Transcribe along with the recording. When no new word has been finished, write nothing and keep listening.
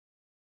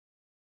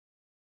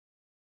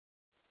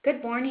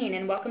Good morning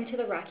and welcome to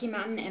the Rocky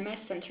Mountain MS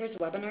Center's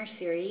webinar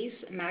series,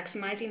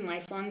 Maximizing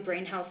Lifelong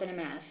Brain Health in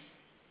MS.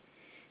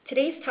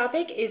 Today's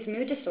topic is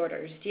mood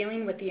disorders,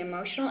 dealing with the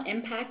emotional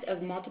impact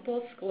of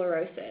multiple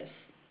sclerosis.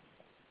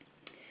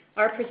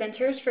 Our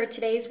presenters for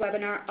today's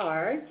webinar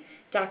are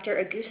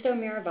Dr. Augusto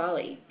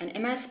Miravalle, an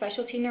MS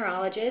specialty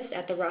neurologist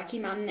at the Rocky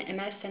Mountain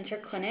MS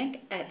Center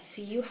Clinic at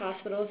CU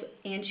Hospital's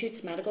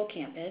Anschutz Medical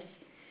Campus,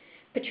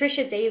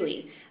 Patricia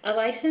Daly, a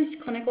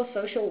licensed clinical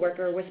social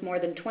worker with more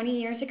than 20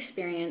 years'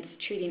 experience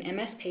treating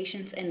MS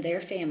patients and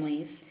their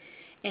families,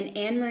 and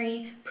Anne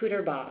Marie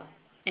Pewterbaugh,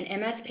 an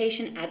MS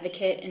patient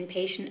advocate and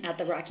patient at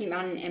the Rocky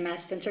Mountain MS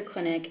Center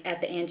Clinic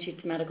at the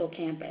Anschutz Medical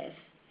Campus.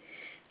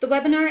 The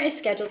webinar is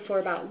scheduled for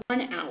about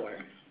 1 hour.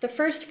 The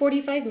first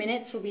 45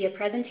 minutes will be a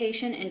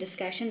presentation and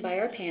discussion by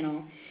our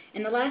panel,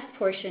 and the last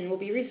portion will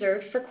be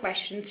reserved for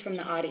questions from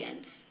the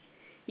audience.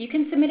 You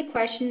can submit a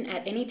question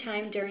at any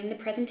time during the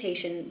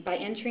presentation by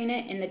entering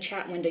it in the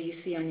chat window you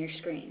see on your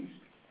screen.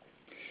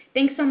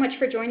 Thanks so much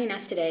for joining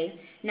us today.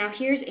 Now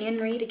here's Anne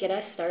Marie to get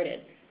us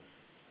started.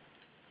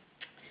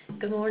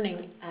 Good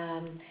morning.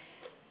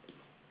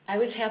 I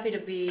was happy to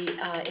be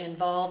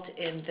involved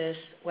in this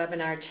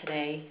webinar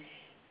today.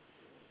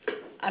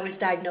 I was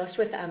diagnosed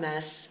with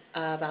MS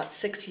about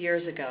 6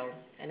 years ago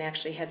and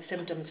actually had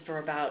symptoms for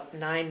about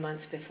 9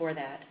 months before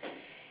that.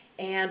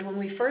 And when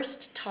we first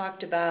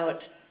talked about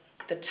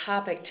the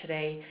topic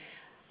today,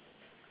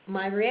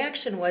 my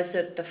reaction was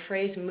that the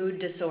phrase mood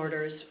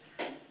disorders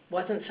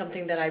wasn't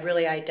something that I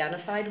really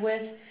identified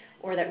with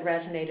or that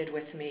resonated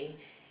with me.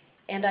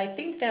 And I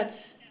think that's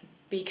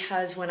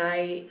because when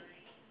I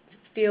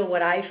feel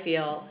what I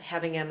feel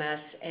having MS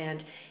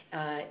and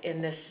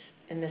in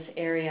this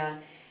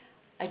area,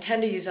 I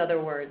tend to use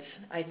other words.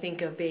 I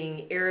think of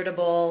being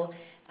irritable.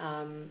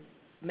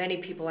 Many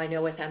people I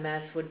know with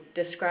MS would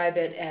describe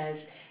it as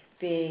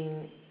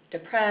being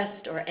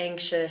depressed or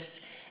anxious,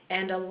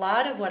 and a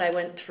lot of what I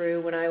went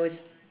through when I was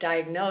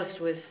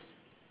diagnosed was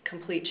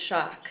complete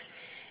shock.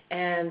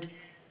 And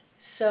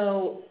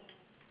so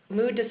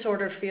mood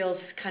disorder feels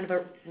kind of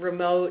a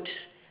remote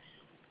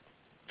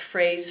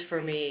phrase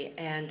for me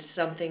and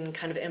something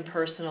kind of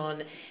impersonal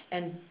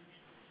and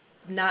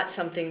not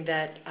something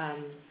that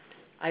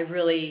I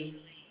really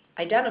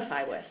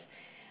identify with.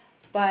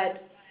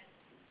 But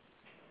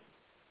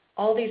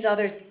all these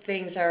other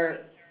things are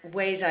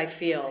ways I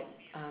feel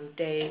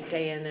day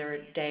in or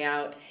day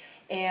out.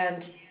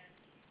 And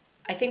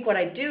I think what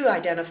I do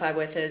identify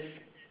with is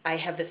I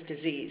have this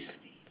disease.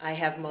 I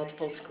have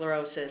multiple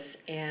sclerosis,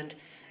 and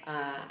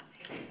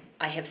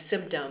I have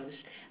symptoms.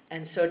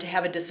 And so to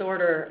have a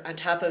disorder on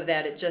top of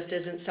that, it just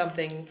isn't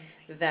something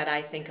that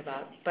I think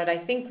about. But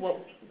I think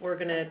what we're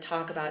going to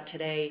talk about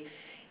today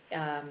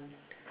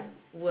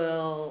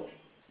will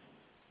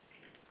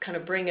kind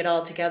of bring it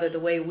all together, the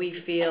way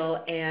we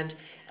feel, and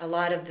a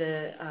lot of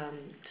the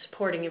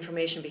supporting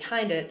information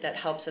behind it that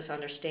helps us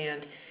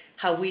understand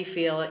how we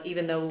feel,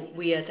 even though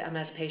we as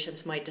MS patients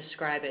might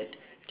describe it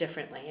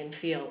differently and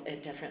feel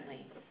it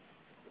differently.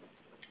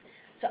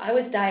 So I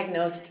was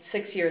diagnosed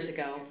 6 years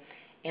ago,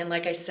 and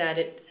like I said,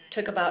 it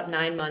took about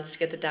 9 months to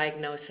get the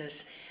diagnosis.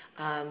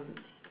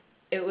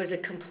 It was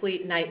a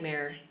complete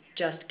nightmare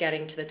just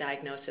getting to the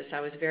diagnosis.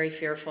 I was very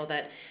fearful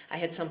that I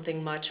had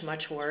something much,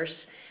 much worse,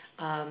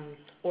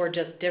 or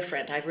just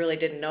different. I really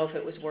didn't know if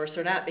it was worse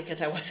or not because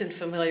I wasn't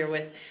familiar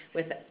with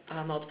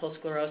multiple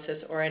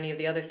sclerosis or any of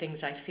the other things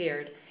I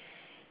feared.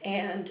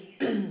 And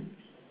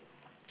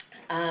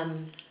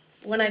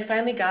when I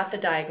finally got the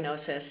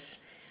diagnosis,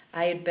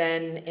 I had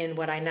been in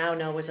what I now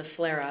know was a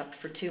flare-up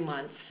for 2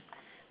 months.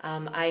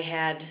 I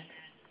had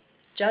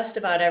just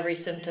about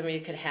every symptom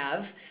you could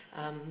have.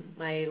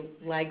 My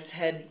legs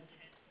had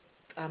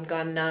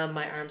gone numb,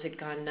 my arms had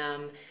gone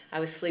numb.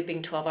 I was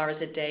sleeping 12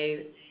 hours a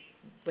day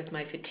with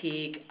my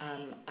fatigue.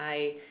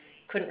 I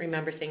couldn't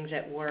remember things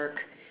at work.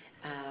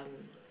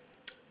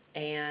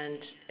 And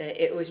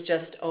it was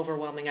just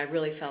overwhelming. I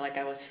really felt like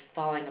I was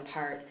falling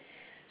apart.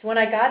 So when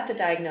I got the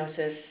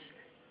diagnosis,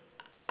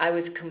 I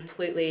was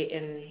completely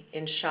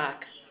in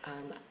shock.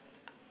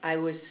 I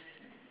was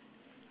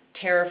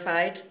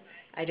terrified.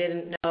 I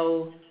didn't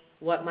know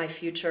what my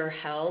future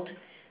held.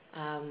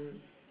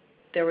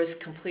 There was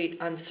complete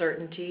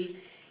uncertainty.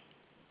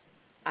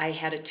 I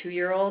had a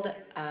 2-year-old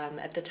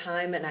at the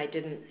time, and I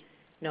didn't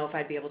know if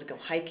I'd be able to go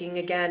hiking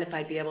again, if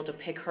I'd be able to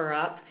pick her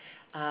up,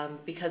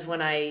 because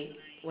when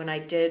I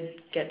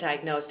did get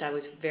diagnosed, I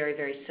was very,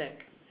 very sick.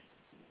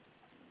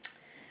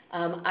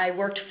 I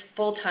worked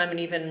full-time and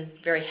even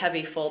very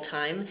heavy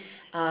full-time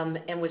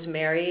and was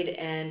married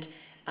and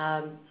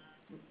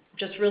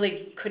just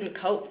really couldn't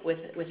cope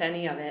with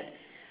any of it.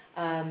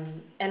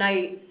 And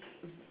I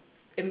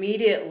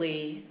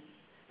immediately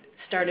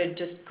started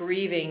just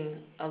grieving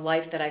a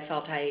life that I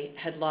felt I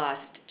had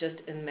lost just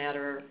in a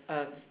matter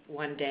of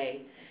one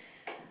day,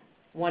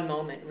 one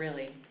moment,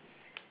 really.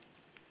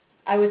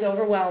 I was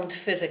overwhelmed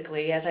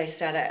physically, as I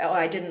said.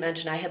 I didn't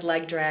mention I had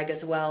leg drag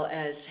as well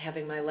as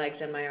having my legs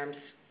and my arms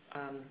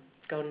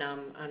go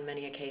numb on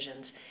many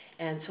occasions.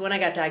 And so when I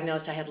got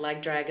diagnosed, I had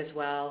leg drag as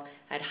well.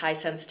 I had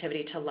high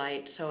sensitivity to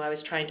light, so I was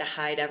trying to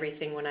hide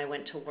everything when I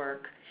went to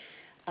work.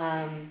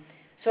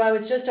 So I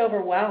was just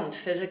overwhelmed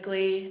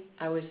physically.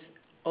 I was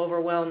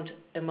overwhelmed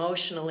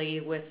emotionally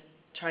with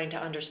trying to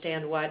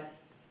understand what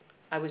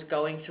I was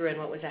going through and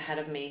what was ahead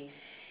of me.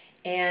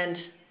 And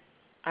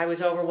I was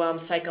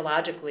overwhelmed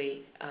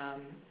psychologically,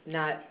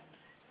 not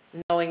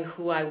knowing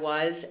who I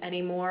was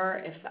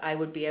anymore, if I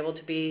would be able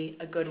to be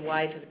a good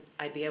wife, if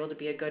I'd be able to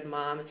be a good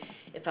mom,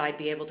 if I'd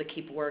be able to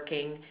keep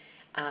working.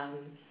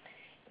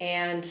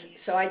 And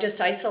so I just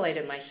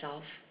isolated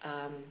myself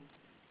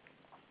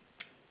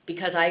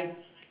because I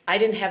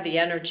didn't have the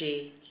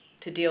energy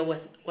to deal with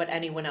what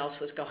anyone else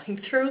was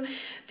going through,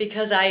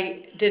 because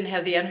I didn't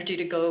have the energy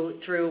to go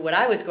through what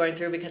I was going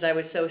through because I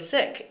was so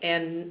sick,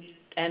 and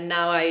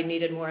now I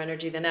needed more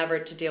energy than ever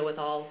to deal with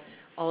all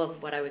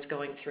of what I was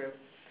going through.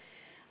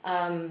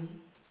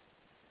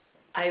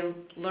 I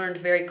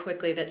learned very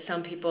quickly that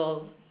some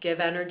people give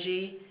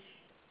energy,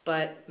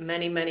 but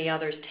many, many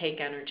others take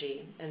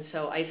energy, and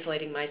so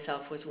isolating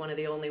myself was one of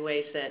the only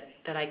ways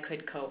that I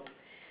could cope.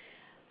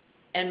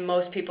 And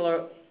most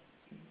people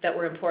that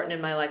were important in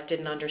my life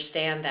didn't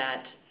understand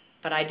that,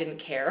 but I didn't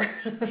care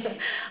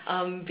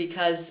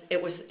because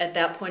it was, at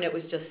that point, it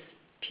was just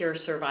pure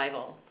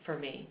survival for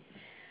me.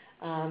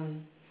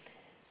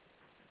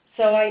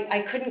 So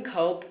I couldn't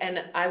cope, and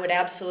I would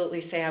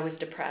absolutely say I was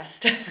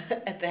depressed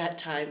at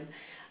that time.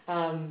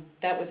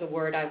 That was a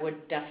word I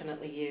would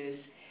definitely use.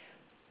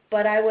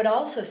 But I would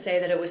also say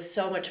that it was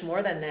so much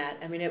more than that.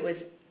 I mean, it was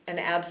an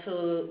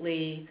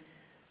absolutely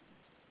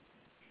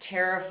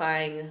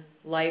terrifying,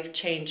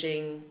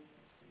 life-changing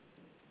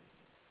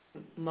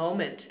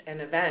moment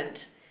and event.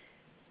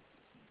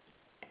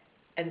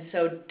 And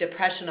so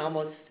depression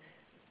almost,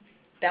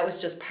 that was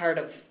just part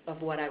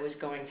of what I was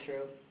going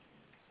through.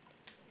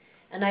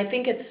 And I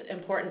think it's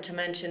important to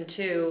mention,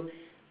 too,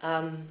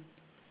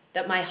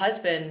 that my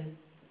husband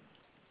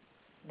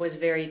was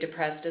very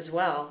depressed as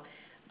well.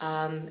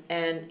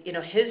 And, you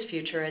know, his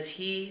future, as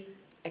he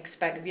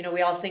expected, you know,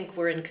 we all think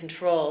we're in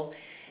control,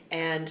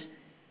 and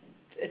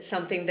it's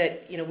something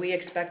that, you know, we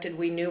expected,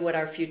 we knew what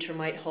our future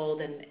might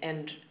hold,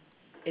 and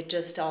it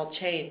just all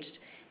changed.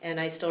 And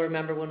I still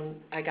remember when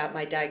I got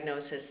my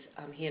diagnosis,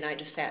 he and I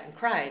just sat and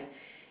cried,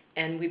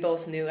 and we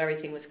both knew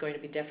everything was going to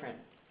be different.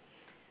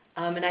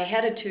 And I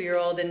had a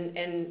 2-year-old, and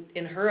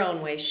in her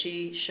own way,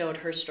 she showed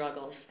her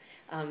struggles.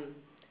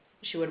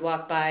 She would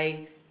walk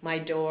by my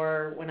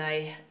door when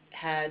I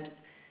had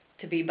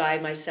to be by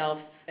myself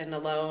and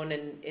alone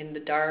and in the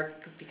dark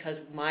because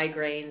of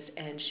migraines,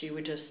 and she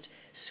would just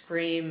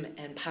scream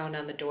and pound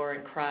on the door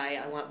and cry,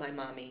 "I want my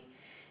mommy."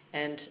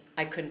 And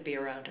I couldn't be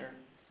around her.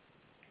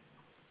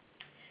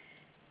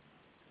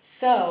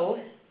 So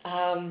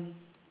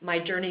my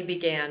journey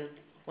began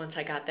once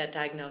I got that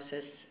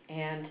diagnosis,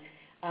 and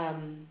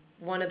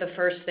one of the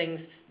first things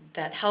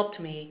that helped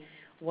me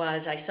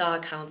was I saw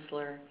a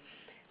counselor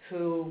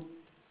who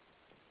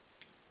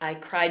I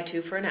cried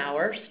to for an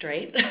hour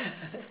straight,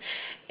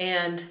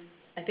 and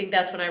I think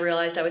that's when I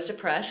realized I was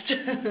depressed.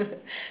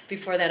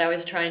 Before that, I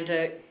was trying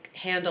to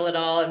handle it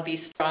all and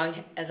be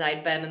strong as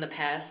I'd been in the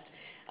past.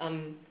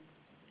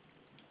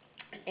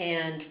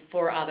 And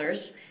for others,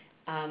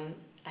 I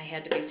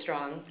had to be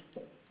strong.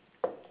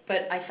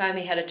 But I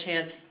finally had a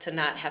chance to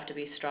not have to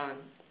be strong,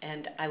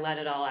 and I let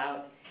it all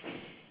out.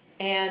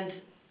 And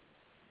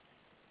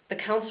the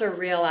counselor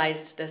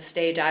realized the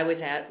stage I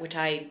was at, which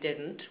I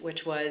didn't,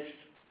 which was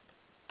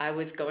I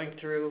was going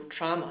through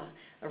trauma,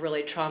 a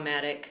really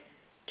traumatic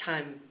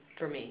time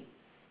for me.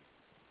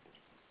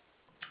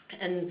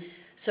 And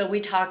so we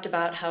talked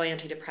about how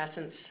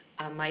antidepressants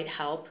might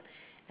help,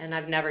 and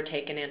I've never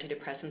taken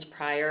antidepressants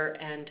prior,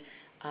 and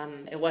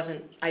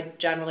I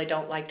generally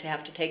don't like to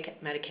have to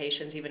take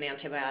medications, even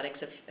antibiotics,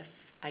 if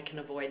I can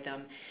avoid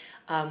them.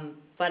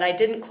 But I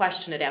didn't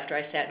question it after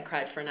I sat and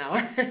cried for an hour.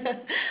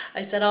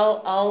 I said,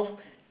 I'll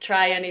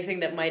try anything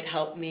that might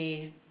help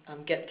me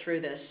get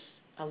through this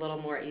a little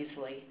more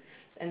easily.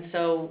 And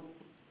so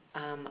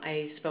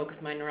I spoke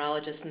with my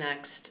neurologist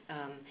next,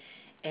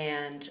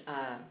 and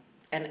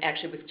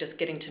actually was just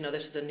getting to know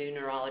this was a new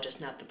neurologist,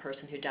 not the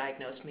person who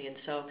diagnosed me. And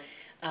so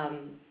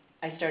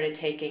I started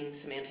taking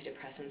some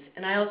antidepressants.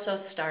 And I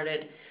also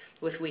started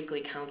with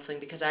weekly counseling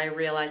because I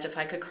realized if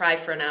I could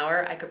cry for an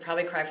hour, I could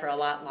probably cry for a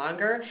lot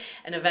longer,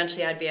 and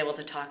eventually I'd be able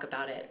to talk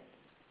about it.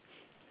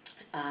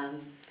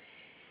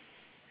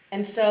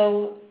 And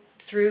so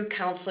through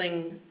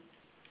counseling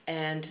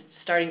and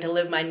starting to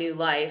live my new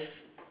life,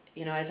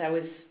 you know, as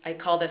I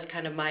call this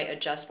kind of my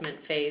adjustment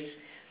phase,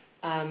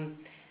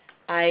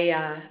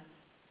 I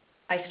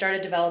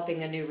started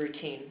developing a new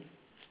routine.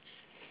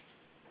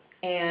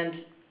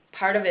 And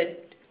part of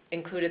it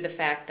included the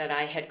fact that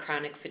I had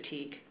chronic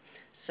fatigue.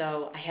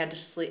 So I had to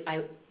sleep.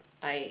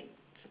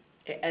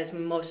 As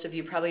most of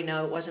you probably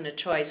know, it wasn't a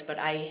choice, but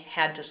I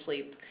had to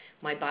sleep.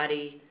 My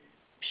body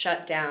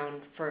shut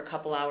down for a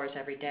couple hours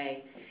every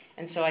day,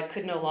 and so I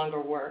could no longer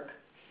work.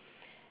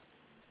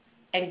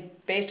 And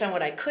based on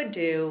what I could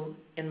do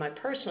in my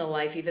personal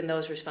life, even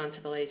those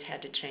responsibilities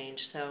had to change.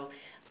 So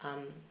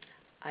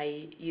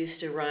I used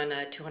to run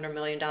a $200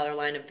 million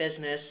line of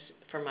business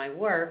for my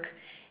work,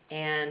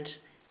 and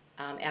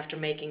after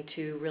making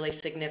two really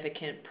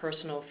significant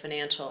personal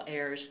financial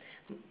errors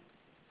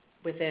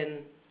within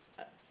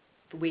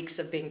weeks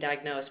of being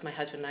diagnosed, my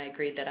husband and I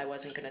agreed that I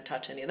wasn't going to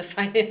touch any of the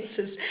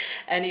finances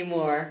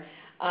anymore.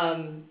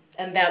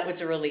 And that was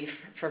a relief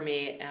for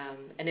me.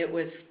 And it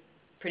was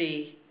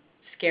pretty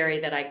scary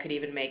that I could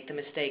even make the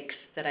mistakes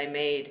that I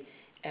made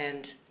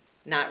and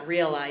not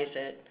realize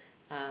it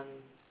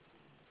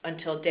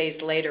until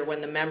days later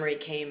when the memory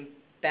came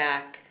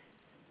back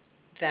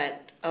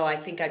that, oh,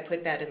 I think I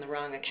put that in the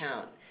wrong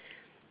account.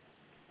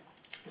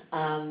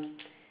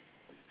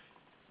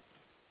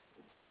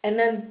 And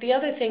then the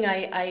other thing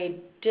I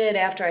did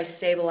after I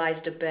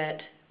stabilized a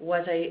bit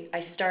was I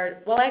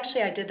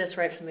did this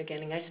right from the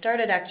beginning. I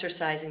started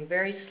exercising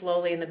very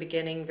slowly in the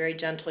beginning, very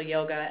gentle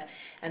yoga,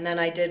 and then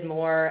I did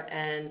more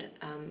and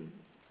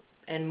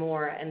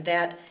more, and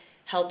that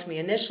helped me.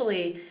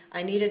 Initially,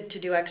 I needed to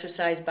do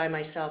exercise by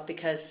myself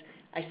because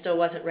I still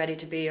wasn't ready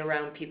to be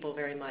around people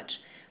very much.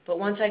 But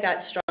once I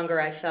got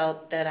stronger, I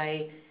felt that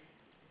I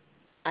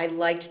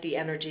liked the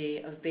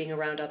energy of being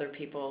around other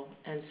people,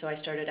 and so I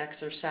started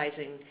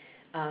exercising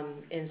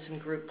in some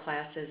group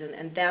classes,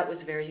 and that was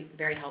very,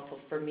 very helpful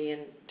for me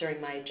during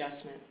my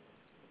adjustment.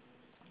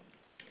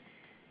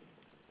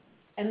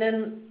 And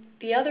then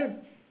the other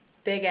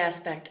big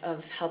aspect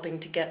of helping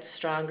to get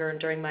stronger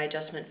during my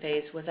adjustment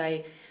phase was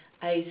I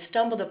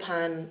stumbled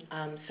upon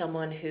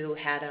someone who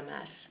had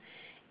MS,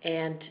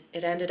 and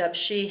it ended up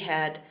she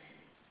had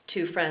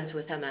two friends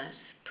with MS,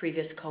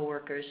 previous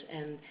coworkers,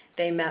 and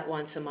they met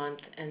once a month,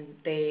 and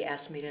they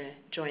asked me to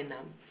join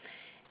them.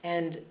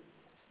 And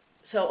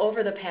so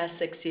over the past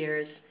 6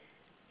 years,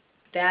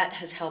 that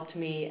has helped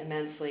me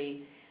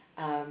immensely.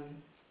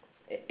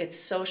 It's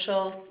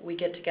social. We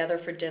get together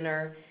for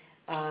dinner.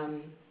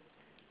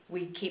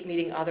 We keep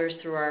meeting others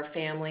through our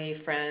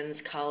family, friends,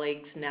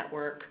 colleagues,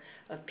 network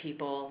of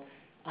people.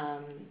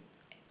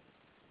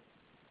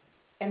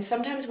 And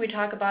sometimes we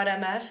talk about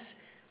MS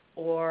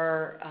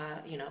or,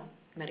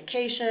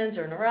 medications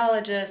or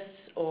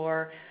neurologists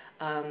or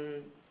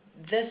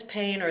this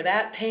pain or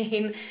that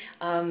pain.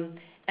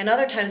 And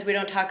other times we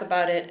don't talk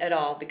about it at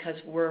all because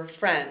we're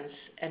friends,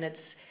 and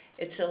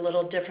it's a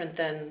little different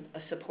than a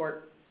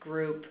support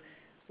group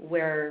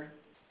where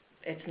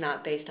it's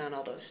not based on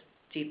all those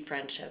deep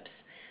friendships.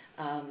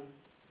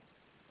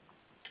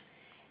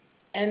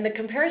 And the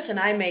comparison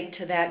I make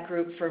to that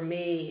group for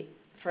me,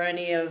 for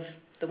any of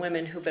the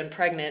women who've been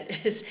pregnant,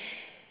 is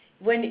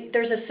when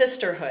there's a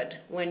sisterhood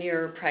when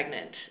you're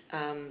pregnant.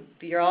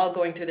 You're all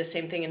going through the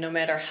same thing, and no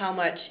matter how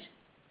much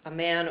a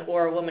man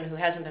or a woman who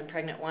hasn't been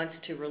pregnant wants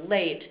to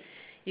relate,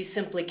 you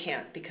simply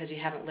can't because you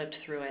haven't lived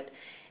through it.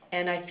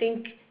 And I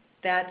think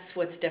that's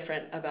what's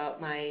different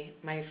about my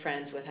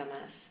friends with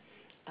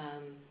MS.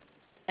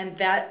 And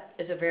that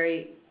is a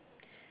very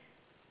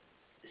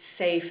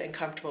safe and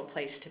comfortable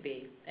place to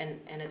be, and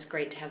it's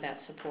great to have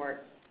that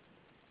support.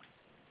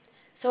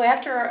 So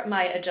after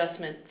my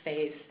adjustment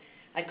phase,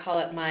 I call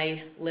it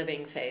my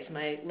living phase,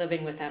 my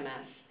living with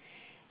MS.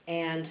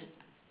 And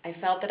I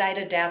felt that I'd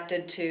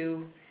adapted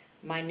to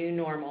my new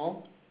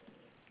normal.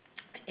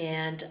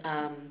 And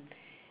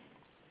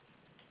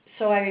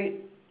so I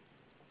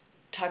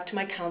talked to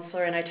my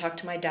counselor and I talked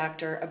to my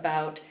doctor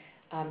about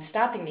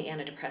stopping the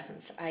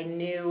antidepressants. I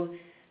knew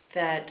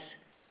that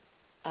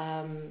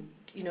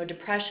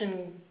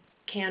depression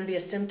can be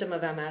a symptom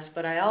of MS,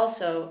 but I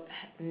also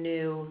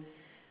knew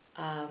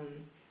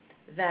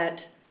that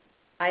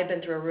I had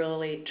been through a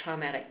really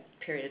traumatic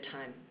period of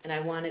time, and I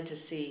wanted to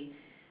see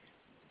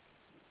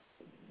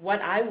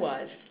what I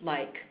was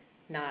like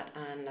not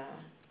on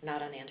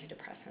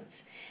antidepressants.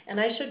 And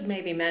I should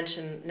maybe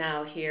mention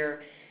now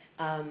here,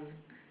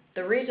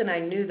 the reason I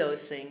knew those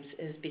things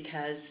is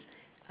because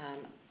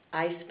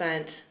I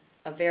spent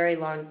a very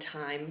long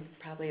time,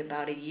 probably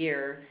about a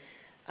year,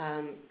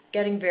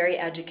 getting very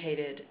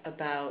educated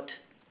about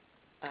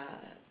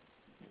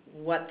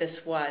what this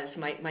was,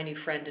 my new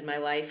friend in my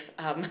life,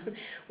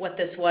 what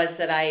this was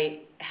that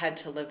I had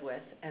to live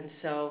with. And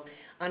so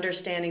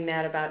understanding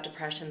that about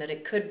depression, that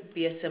it could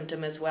be a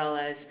symptom as well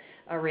as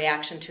a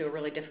reaction to a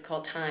really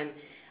difficult time,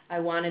 I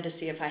wanted to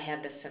see if I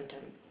had this symptom.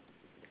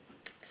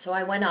 So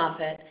I went off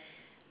it,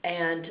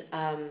 and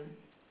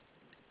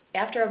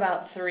after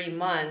about 3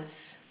 months,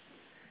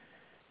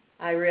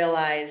 I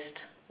realized,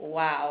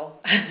 wow,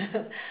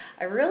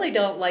 I really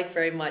don't like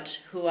very much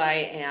who I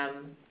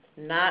am,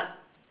 not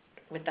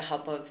with the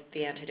help of the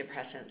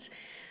antidepressants.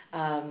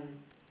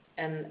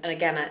 And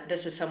again,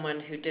 this is someone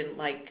who didn't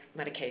like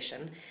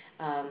medication.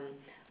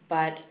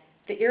 But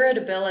the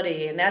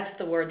irritability, and that's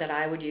the word that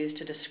I would use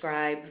to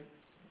describe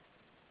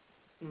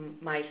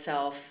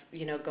myself,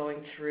 going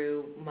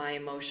through my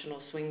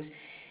emotional swings,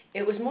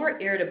 it was more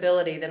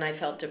irritability than I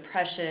felt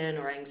depression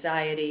or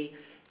anxiety.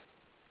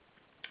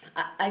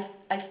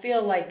 I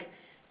feel like,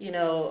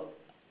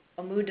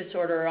 a mood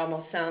disorder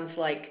almost sounds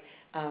like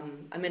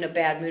I'm in a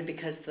bad mood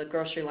because the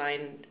grocery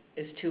line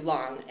is too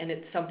long, and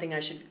it's something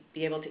I should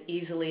be able to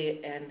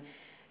easily and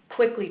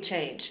quickly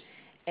change.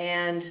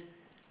 And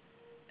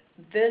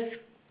this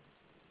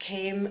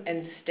came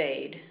and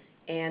stayed,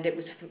 and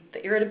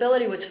the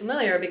irritability was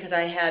familiar because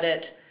I had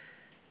it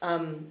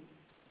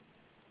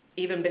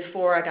even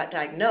before I got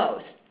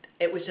diagnosed.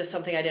 It was just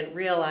something I didn't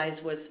realize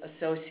was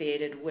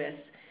associated with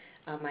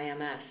my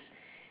MS.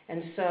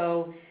 And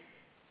so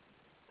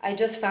I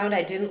just found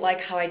I didn't like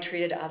how I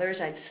treated others.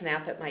 I'd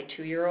snap at my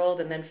 2-year-old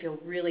and then feel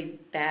really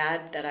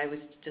bad that I was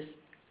just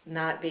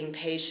not being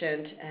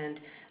patient, and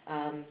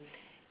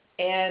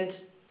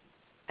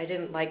I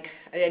didn't like,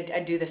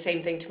 I'd do the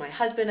same thing to my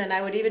husband, and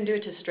I would even do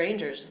it to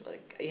strangers,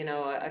 like, you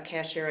know, a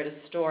cashier at a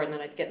store, and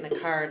then I'd get in the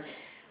car, and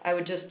I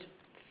would just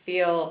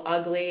feel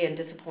ugly and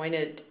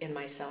disappointed in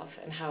myself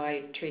and how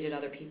I treated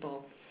other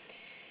people.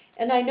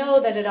 And I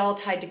know that it all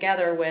tied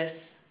together with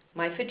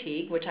my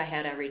fatigue, which I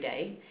had every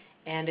day,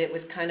 and it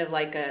was kind of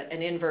like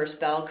an inverse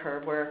bell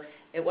curve where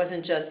it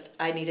wasn't just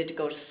I needed to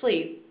go to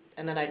sleep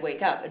and then I'd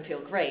wake up and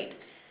feel great.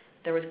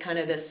 There was kind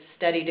of this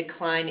steady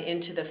decline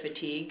into the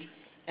fatigue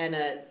and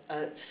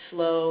a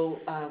slow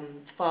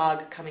fog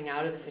coming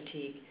out of the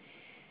fatigue.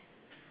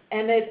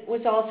 And it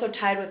was also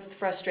tied with the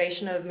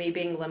frustration of me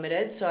being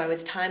limited. So I was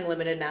time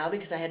limited now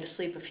because I had to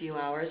sleep a few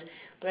hours.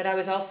 But I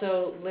was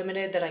also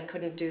limited that I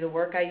couldn't do the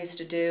work I used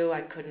to do.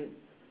 I couldn't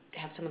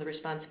have some of the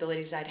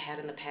responsibilities I'd had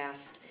in the past.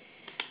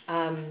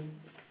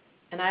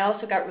 And I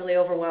also got really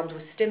overwhelmed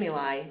with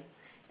stimuli.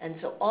 And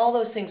so all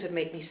those things would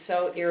make me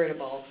so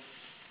irritable,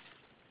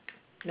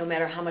 no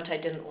matter how much I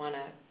didn't want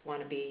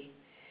to be.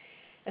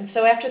 And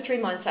so after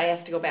 3 months, I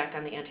asked to go back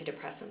on the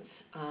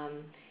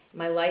antidepressants.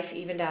 My life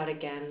evened out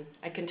again.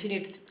 I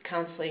continued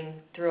counseling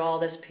through all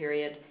this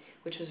period,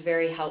 which was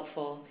very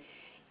helpful.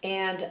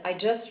 And I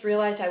just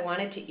realized I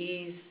wanted to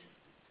ease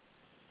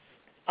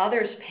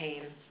others'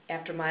 pain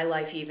after my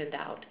life evened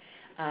out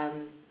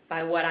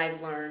by what I've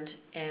learned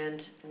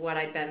and what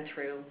I've been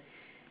through.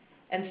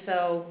 And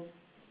so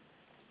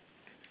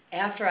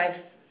after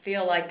I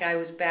feel like I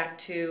was back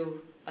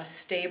to a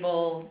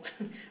stable,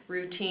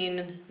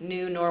 routine,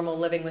 new normal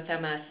living with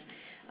MS,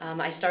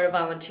 I started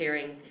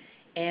volunteering.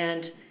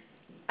 And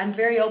I'm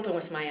very open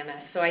with my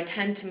MS, so I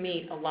tend to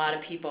meet a lot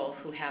of people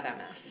who have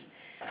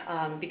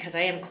MS because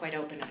I am quite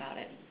open about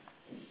it.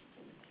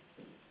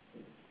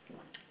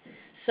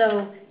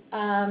 So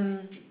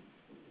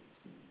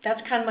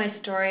that's kind of my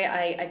story.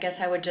 I guess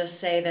I would just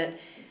say that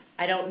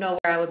I don't know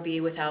where I would be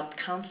without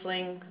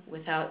counseling,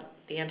 without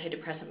the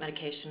antidepressant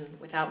medication,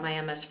 without my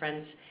MS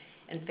friends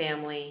and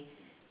family,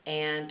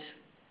 and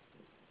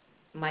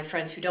my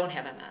friends who don't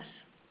have MS.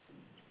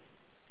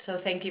 So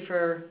thank you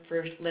for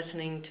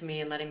listening to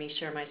me and letting me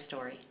share my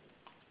story.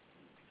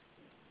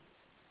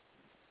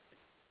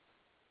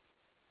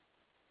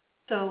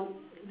 So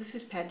this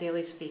is Pat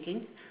Daly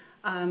speaking.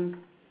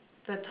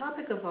 The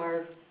topic of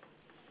our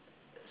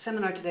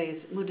seminar today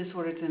is mood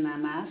disorders in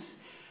MS.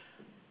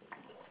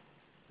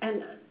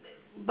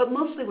 But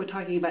mostly we're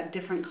talking about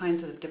different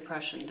kinds of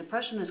depression.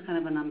 Depression is kind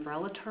of an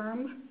umbrella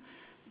term.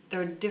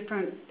 There are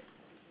different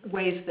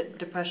ways that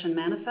depression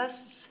manifests.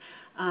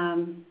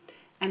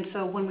 And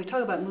so when we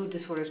talk about mood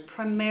disorders,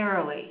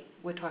 primarily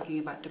we're talking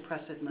about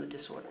depressive mood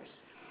disorders.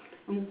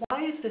 And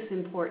why is this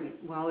important?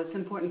 Well, it's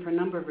important for a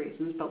number of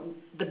reasons, but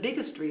the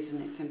biggest reason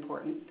it's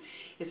important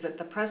is that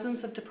the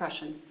presence of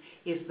depression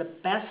is the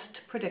best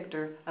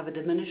predictor of a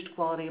diminished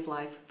quality of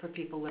life for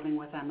people living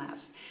with MS.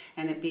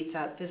 And it beats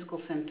out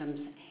physical symptoms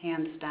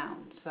hands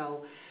down.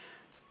 So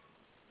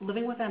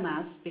living with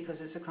MS, because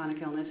it's a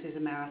chronic illness, is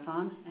a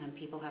marathon, and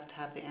people have to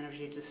have the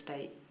energy to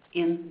stay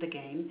in the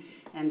game,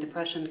 and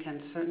depression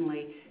can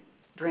certainly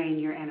drain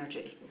your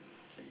energy.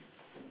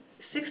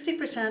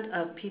 60%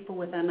 of people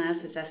with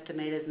MS is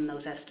estimated, and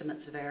those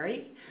estimates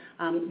vary,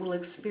 will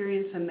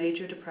experience a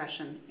major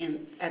depression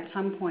at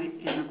some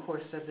point in the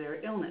course of their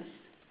illness.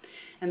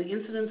 And the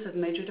incidence of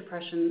major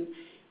depression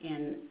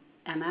in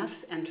MS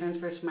and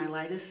transverse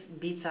myelitis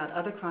beats out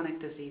other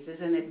chronic diseases,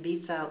 and it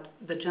beats out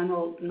the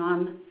general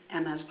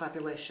non-MS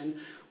population,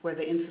 where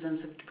the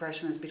incidence of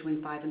depression is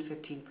between 5 and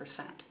 15%.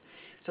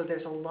 So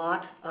there's a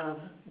lot of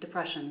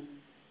depression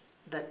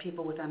that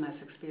people with MS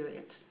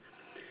experience.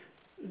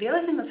 The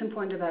other thing that's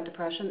important about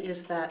depression is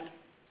that,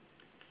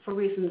 for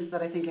reasons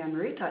that I think Anne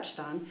Marie touched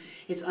on,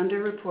 it's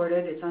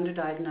underreported, it's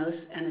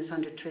underdiagnosed, and it's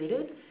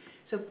undertreated.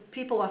 So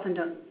people often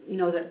don't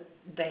know that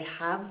they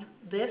have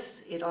this.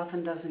 It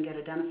often doesn't get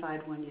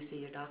identified when you see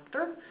your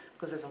doctor,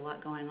 because there's a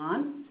lot going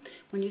on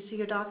when you see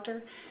your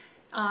doctor.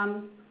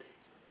 And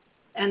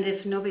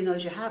if nobody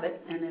knows you have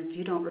it, and if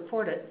you don't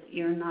report it,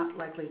 you're not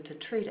likely to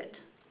treat it.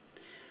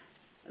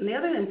 And the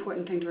other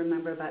important thing to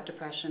remember about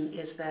depression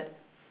is that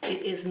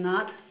it is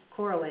not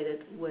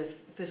correlated with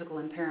physical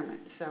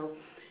impairment. So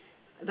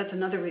that's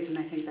another reason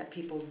I think that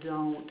people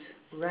don't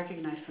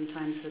recognize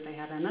sometimes that they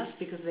have MS,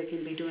 because they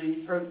can be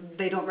doing, or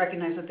they don't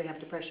recognize that they have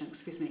depression,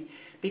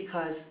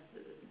 because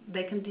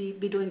they can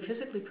be doing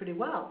physically pretty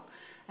well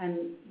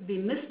and be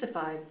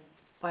mystified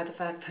by the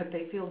fact that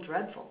they feel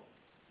dreadful.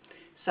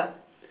 So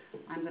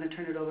I'm going to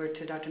turn it over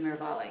to Dr.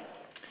 Miravalle.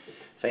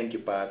 Thank you,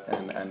 Pat,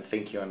 and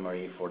thank you, Anne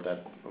Marie, for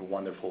that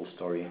wonderful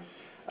story.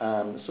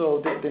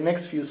 So the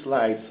next few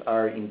slides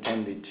are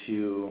intended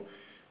to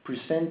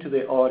present to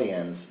the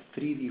audience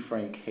 3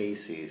 different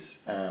cases.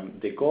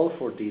 The goal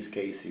for these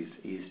cases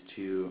is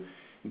to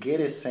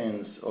get a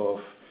sense of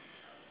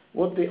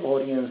what the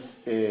audience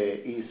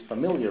is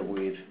familiar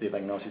with the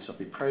diagnosis of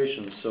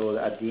depression. So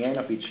at the end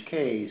of each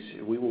case,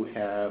 we will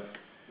have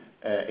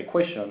a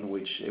question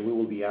which we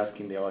will be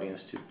asking the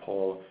audience to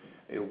poll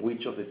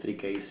which of the 3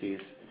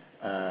 cases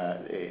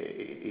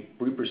it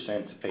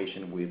represents a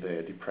patient with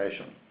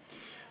depression.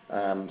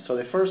 So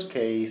the first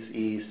case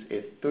is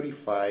a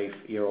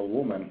 35-year-old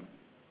woman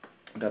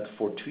that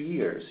for 2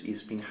 years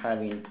has been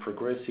having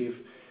progressive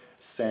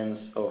sense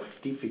of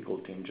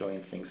difficulty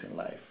enjoying things in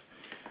life.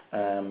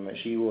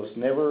 She was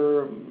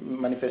never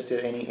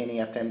manifested any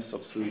attempts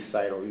of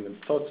suicide or even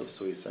thoughts of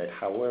suicide.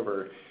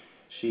 However,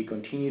 she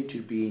continued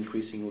to be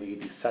increasingly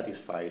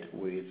dissatisfied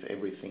with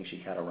everything she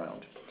had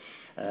around.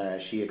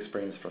 She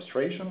experienced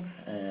frustration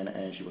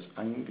and she was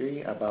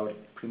angry about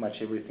pretty much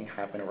everything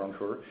happening around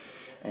her,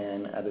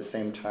 and at the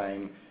same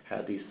time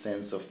had this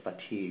sense of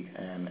fatigue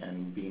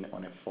and being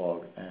on a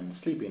fog and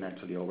sleeping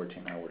actually over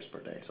 10 hours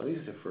per day. So this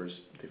is the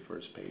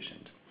first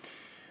patient.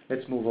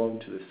 Let's move on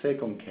to the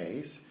second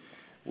case,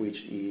 which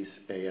is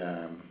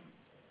a,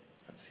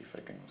 let's see if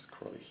I can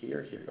scroll it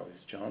here. Here goes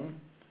John.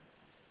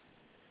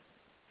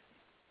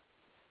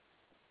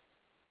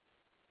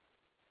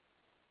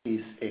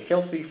 He's a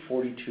healthy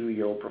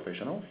 42-year-old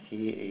professional.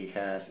 He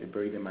has a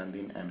very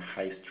demanding and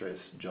high-stress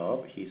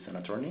job. He's an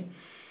attorney,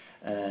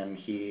 and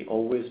he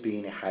always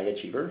been a high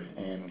achiever,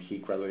 and he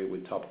graduated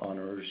with top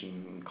honors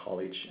in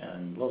college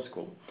and law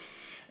school.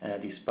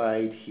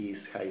 Despite his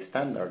high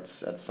standards,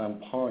 at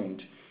some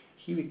point,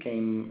 he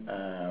became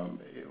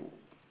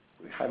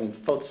having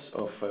thoughts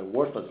of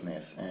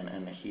worthlessness,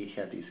 and he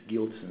had this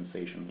guilt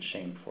sensation,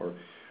 shame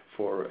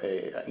for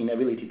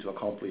inability to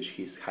accomplish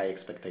his high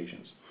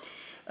expectations.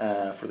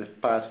 For the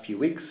past few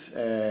weeks,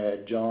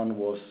 John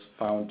was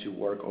found to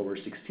work over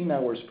 16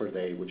 hours per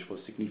day, which was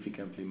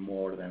significantly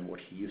more than what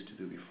he used to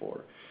do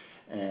before,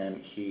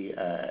 and he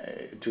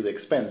to the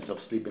expense of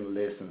sleeping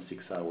less than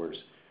 6 hours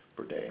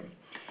per day.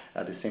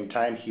 At the same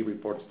time, he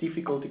reports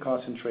difficulty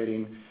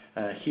concentrating,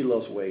 he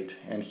lost weight,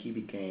 and he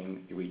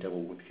became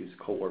irritable with his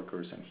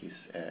coworkers and his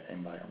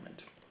environment.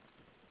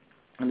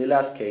 And the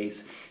last case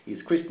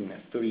is Christine,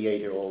 a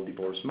 38-year-old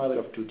divorced mother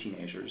of 2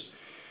 teenagers.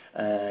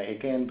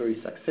 Again,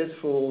 very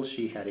successful.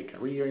 She had a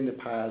career in the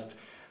past.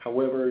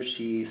 However,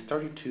 she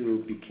started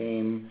to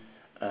become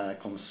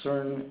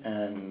concerned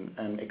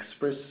and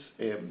express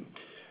a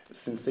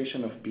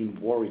sensation of being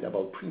worried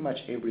about pretty much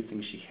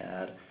everything she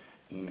had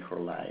in her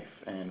life,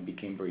 and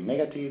became very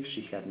negative.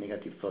 She had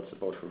negative thoughts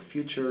about her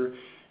future,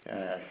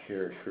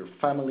 her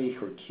family,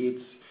 her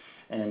kids,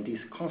 and this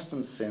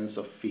constant sense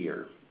of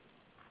fear.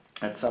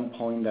 At some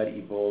point, that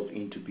evolved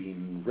into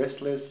being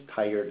restless,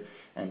 tired,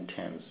 and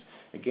tense.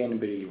 Again,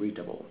 very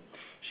irritable.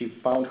 She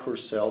found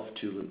herself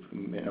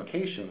in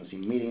occasions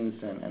in meetings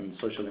and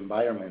social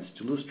environments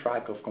to lose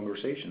track of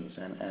conversations,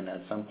 and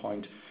at some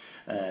point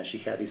she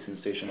had this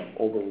sensation of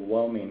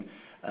overwhelming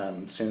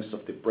sense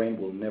of the brain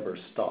will never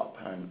stop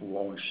and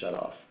won't shut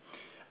off.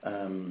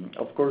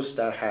 Of course,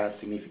 that has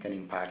significant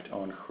impact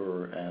on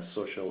her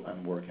social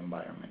and work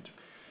environment.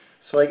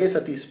 So I guess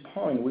at this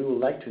point we would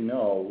like to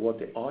know what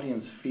the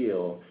audience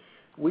feel.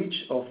 Which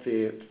of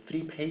the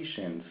 3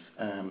 patients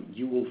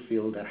you will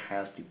feel that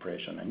has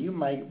depression, and you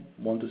might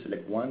want to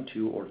select 1,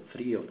 2, or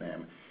 3 of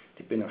them,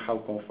 depending on how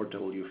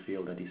comfortable you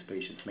feel that these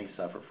patients may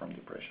suffer from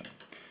depression.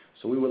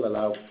 So we will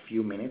allow a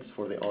few minutes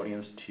for the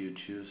audience to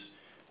choose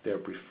their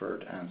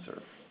preferred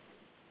answer.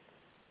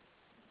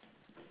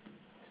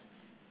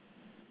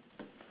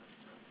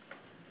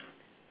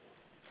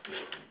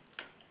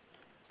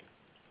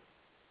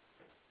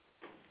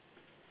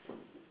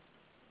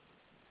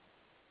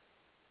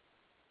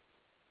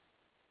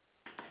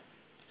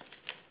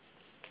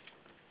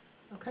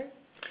 Okay.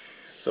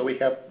 So we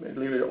have a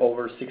little bit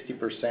over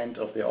 60%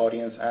 of the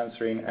audience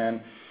answering,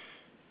 and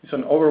it's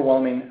an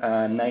overwhelming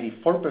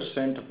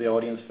 94% of the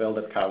audience felt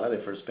that Carla,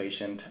 the first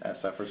patient,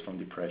 suffers from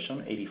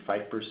depression.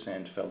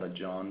 85% felt that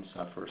John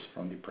suffers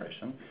from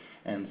depression,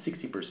 and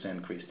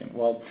 60% Kristen.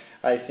 Well,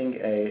 I think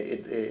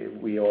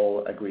we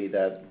all agree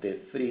that the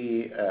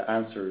 3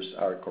 answers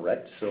are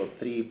correct. So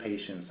 3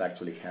 patients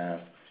actually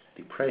have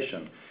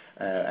depression.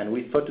 And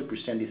we thought to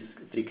present these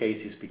 3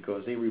 cases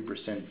because they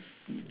represent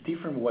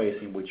different ways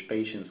in which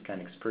patients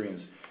can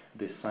experience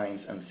the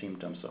signs and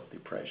symptoms of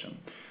depression.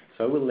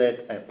 So I will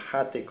let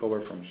Pat take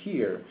over from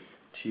here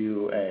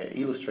to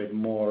illustrate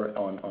more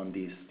on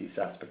this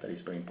aspect that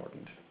is very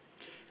important.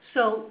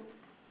 So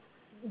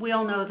we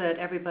all know that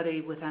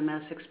everybody with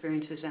MS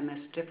experiences MS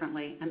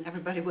differently, and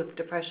everybody with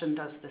depression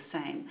does the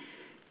same.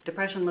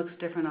 Depression looks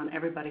different on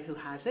everybody who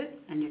has it,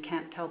 and you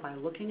can't tell by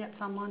looking at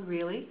someone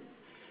really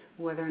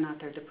whether or not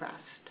they're depressed.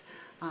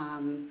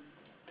 And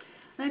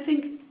I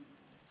think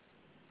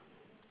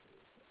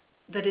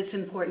that it's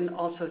important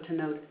also to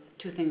note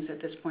 2 things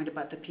at this point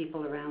about the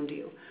people around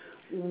you.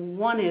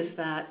 One is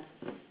that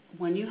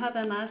when you have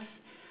MS,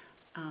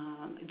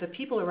 the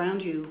people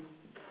around you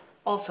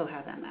also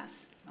have MS.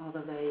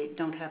 although they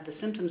don't have the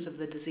symptoms of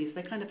the disease,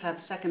 they kind of have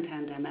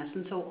secondhand MS.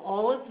 And so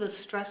all of the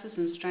stresses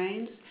and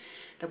strains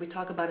that we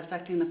talk about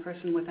affecting the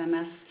person with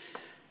MS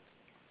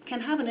can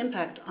have an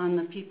impact on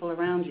the people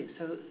around you.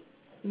 So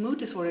mood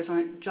disorders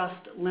aren't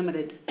just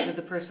limited to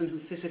the person who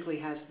physically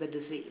has the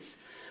disease.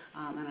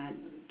 And I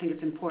think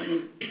it's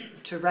important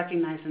to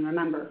recognize and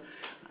remember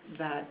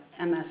that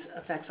MS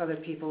affects other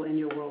people in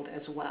your world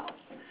as well.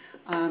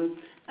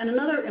 And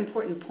another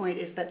important point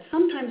is that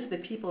sometimes the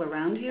people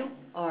around you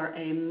are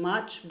a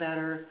much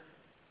better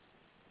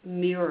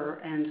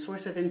mirror and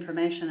source of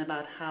information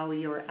about how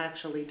you're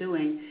actually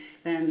doing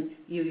than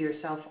you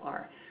yourself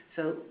are.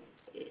 So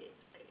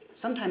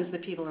sometimes the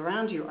people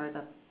around you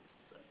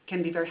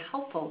can be very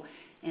helpful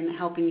in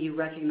helping you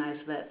recognize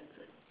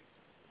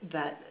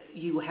that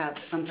you have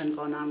something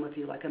going on with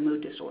you, like a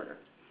mood disorder.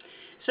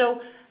 So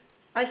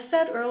I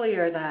said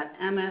earlier that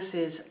MS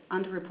is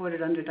underreported,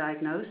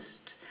 underdiagnosed,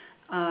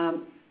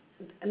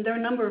 and there are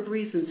a number of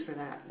reasons for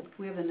that. Can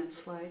we have the next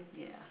slide?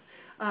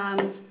 Yeah.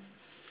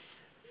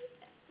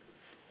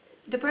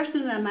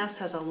 Depression in MS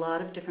has a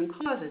lot of different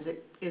causes.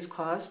 It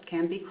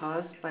can be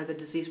caused by the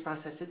disease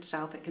process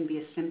itself. It can be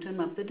a symptom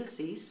of the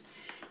disease.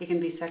 It can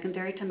be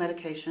secondary to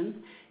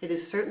medication. It is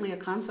certainly a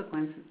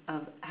consequence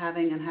of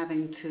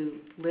having to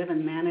live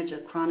and manage a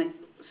chronic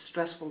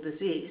stressful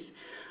disease.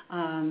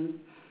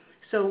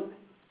 So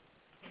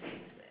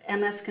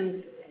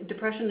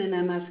depression in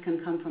MS can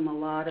come from a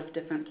lot of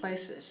different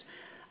places.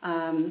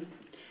 I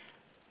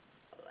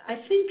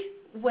think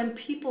when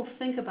people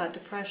think about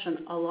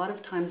depression, a lot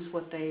of times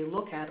what they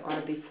look at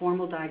are the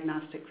formal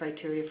diagnostic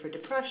criteria for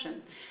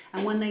depression.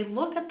 And when they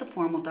look at the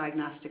formal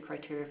diagnostic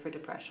criteria for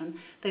depression,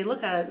 they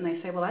look at it and they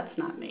say, well, that's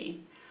not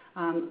me.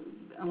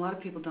 A lot of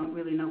people don't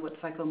really know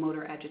what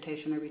psychomotor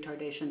agitation or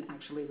retardation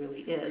actually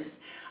really is.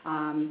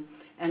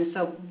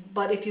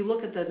 But if you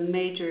look at the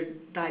major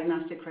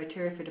diagnostic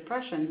criteria for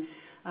depression,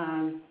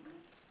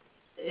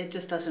 it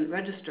just doesn't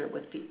register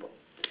with people.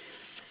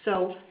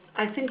 So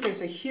I think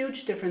there's a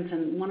huge difference,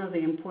 and one of the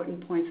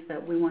important points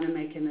that we want to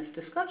make in this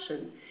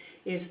discussion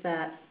is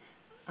that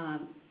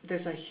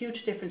there's a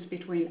huge difference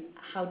between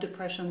how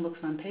depression looks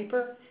on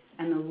paper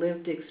and the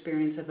lived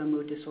experience of a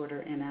mood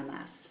disorder in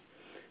MS.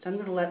 So I'm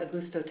going to let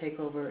Augusto take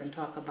over and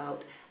talk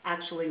about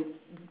actually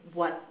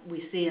what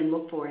we see and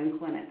look for in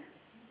clinic.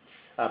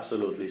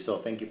 Absolutely.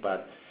 So thank you,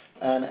 Pat.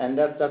 And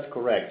that's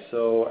correct.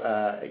 So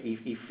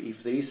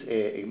if there is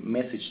a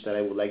message that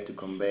I would like to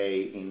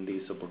convey in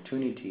this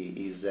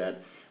opportunity is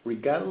that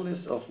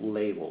regardless of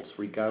labels,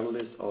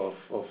 regardless of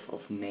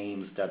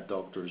names that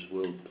doctors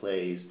will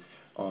place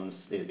on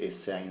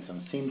signs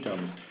and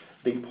symptoms,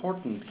 the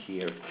important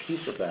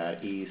piece of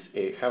that is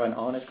have an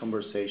honest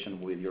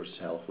conversation with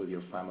yourself, with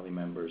your family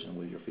members, and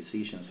with your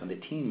physicians and the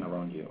team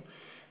around you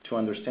to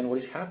understand what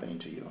is happening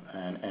to you,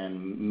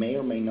 and may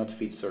or may not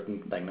fit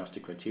certain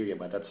diagnostic criteria,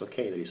 but that's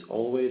okay. There is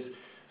always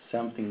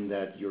something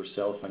that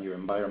yourself and your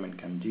environment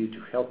can do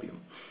to help you.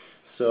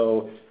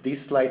 So this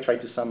slide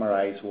tries to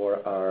summarize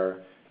what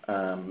are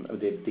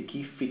the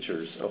key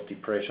features of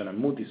depression and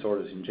mood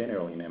disorders in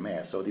general in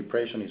MS. So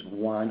depression is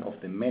one of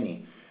the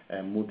many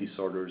mood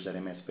disorders that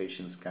MS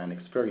patients can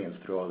experience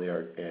throughout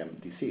their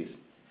disease.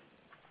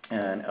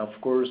 And of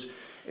course,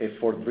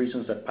 for the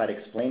reasons that Pat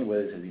explained,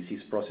 whether it's a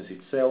disease process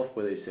itself,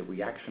 whether it's a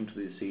reaction to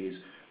the disease,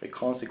 a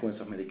consequence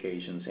of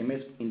medications,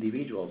 MS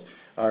individuals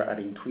are at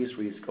increased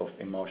risk of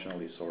emotional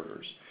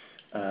disorders.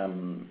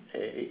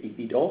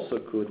 It also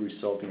could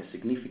result in a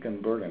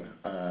significant burden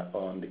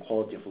on the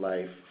quality of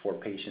life for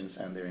patients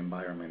and their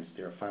environments,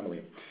 their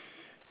family.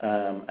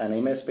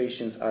 And MS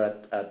patients are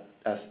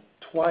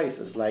twice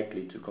as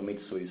likely to commit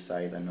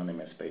suicide than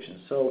non-MS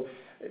patients. So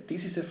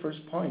this is the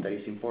first point that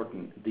is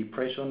important.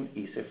 Depression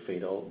is a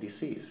fatal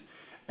disease,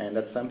 and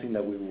that's something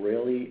that we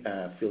really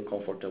feel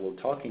comfortable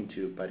talking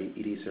to, but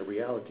it is a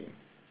reality.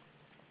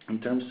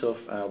 In terms of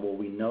what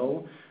we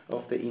know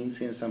of the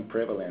incidence and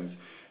prevalence,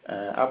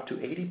 up to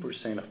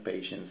 80% of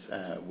patients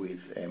with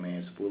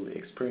MS will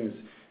experience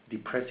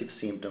depressive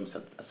symptoms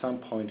at some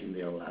point in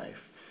their life.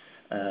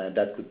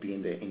 That could be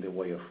in the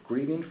way of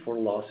grieving for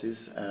losses.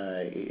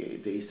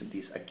 There is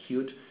this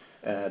acute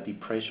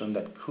depression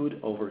that could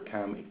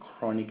overcome a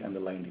chronic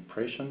underlying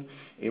depression.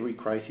 Every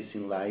crisis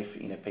in life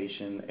in a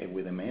patient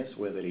with MS,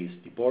 whether it is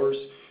divorce,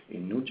 a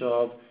new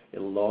job, a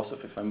loss of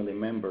a family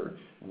member,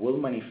 will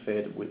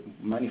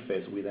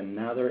manifest with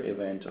another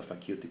event of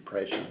acute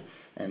depression.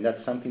 And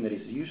that's something that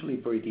is usually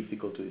very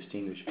difficult to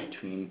distinguish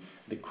between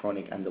the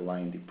chronic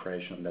underlying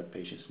depression that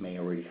patients may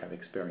already have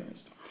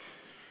experienced.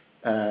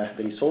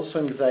 There is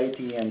also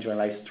anxiety and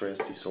generalized stress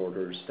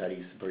disorders that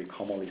is very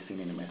commonly seen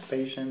in MS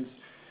patients.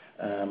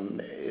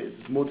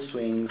 Mood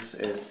swings,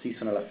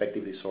 seasonal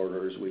affective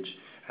disorders, which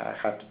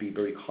have to be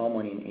very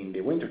common in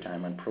the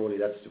wintertime, and probably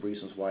that's the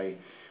reasons why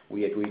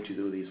we agreed to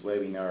do this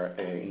webinar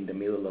in the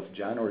middle of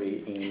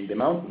January in the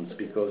mountains,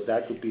 because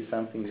that could be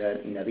something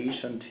that, in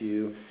addition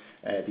to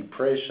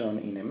depression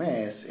in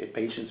MS,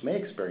 patients may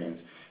experience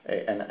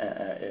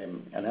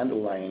an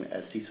underlying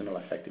seasonal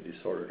affective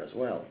disorder as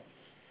well.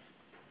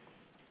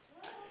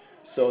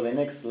 So the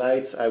next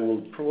slides I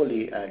will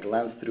probably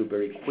glance through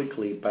very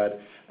quickly,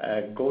 but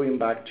going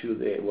back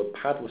to what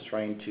Pat was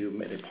trying to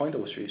make, the point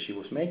she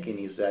was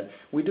making is that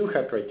we do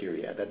have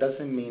criteria. That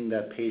doesn't mean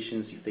that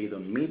patients, if they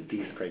don't meet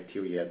these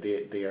criteria,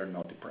 they are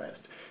not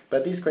depressed.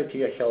 But these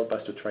criteria help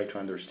us to try to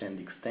understand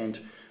the extent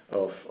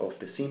of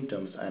the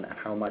symptoms and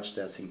how much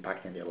that's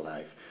impacting their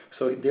life.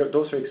 So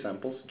those are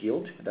examples: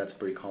 guilt, that's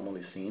very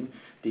commonly seen,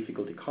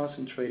 difficulty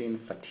concentrating,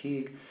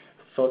 fatigue,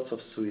 thoughts of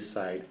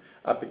suicide,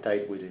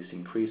 appetite which is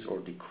increased or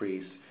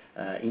decreased,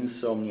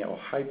 insomnia or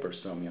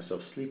hypersomnia,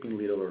 so sleeping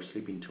little or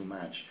sleeping too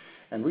much,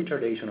 and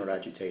retardation or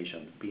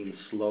agitation, being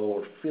slow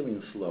or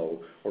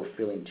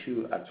feeling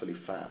too actually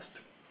fast.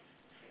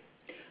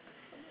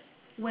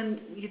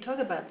 When you talk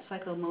about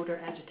psychomotor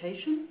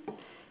agitation,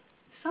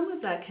 some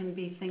of that can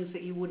be things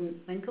that you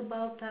wouldn't think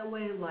about that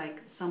way, like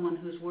someone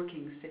who's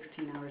working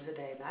 16 hours a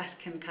day. That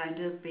can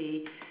kind of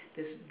be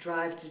this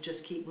drive to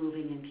just keep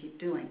moving and keep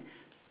doing.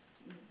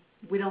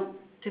 We don't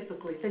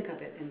typically think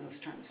of it in those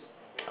terms.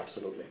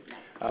 Absolutely,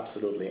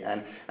 absolutely.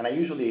 And I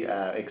usually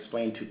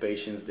explain to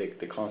patients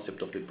the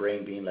concept of the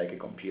brain being like a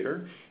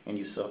computer, and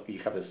you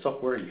have the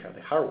software and you have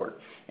the hardware,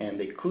 and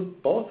they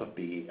could both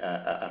be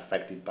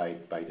affected by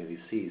the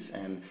disease.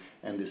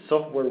 And the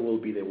software will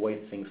be the way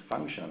things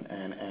function,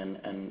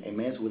 and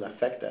MS will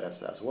affect that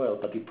as well.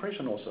 But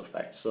depression also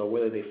affects. So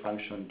whether they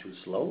function too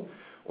slow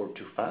or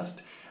too fast,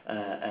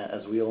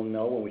 as we all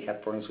know, when we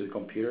have problems with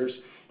computers,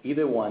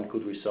 either one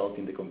could result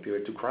in the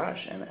computer to crash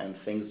and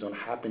things don't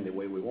happen the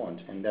way we want.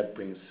 And that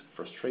brings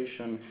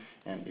frustration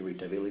and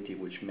irritability,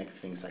 which makes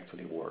things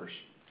actually worse.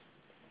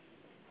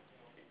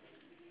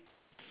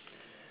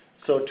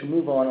 So to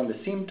move on the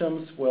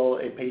symptoms, well,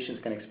 a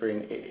patient can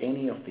experience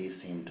any of these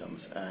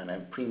symptoms,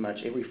 and pretty much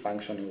every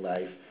function in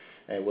life,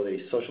 whether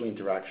it's social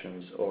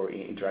interactions or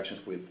interactions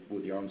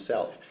with your own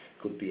self,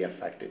 could be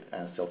affected.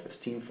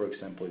 Self-esteem, for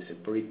example, is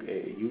a very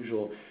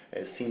usual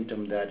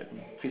symptom that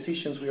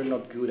physicians, we are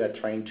not good at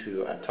trying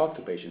to talk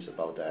to patients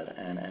about that,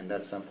 and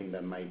that's something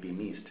that might be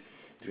missed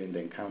during the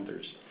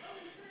encounters.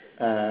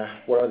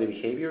 What are the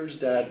behaviors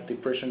that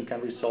depression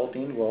can result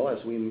in? Well,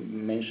 as we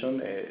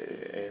mentioned,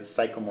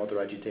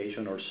 psychomotor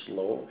agitation or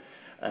slow,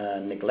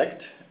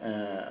 neglect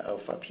of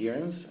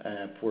appearance,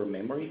 poor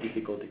memory,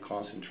 difficulty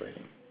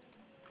concentrating,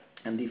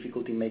 and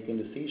difficulty making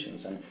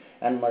decisions. And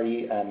Anne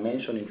Marie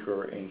mentioned in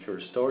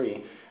her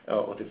story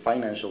of the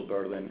financial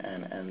burden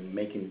and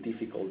making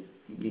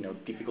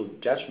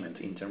difficult judgment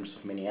in terms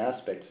of many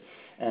aspects.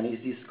 And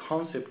it's this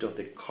concept of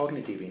the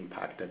cognitive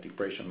impact that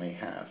depression may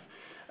have.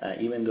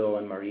 Even though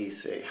Anne Marie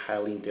is a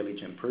highly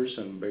intelligent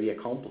person, very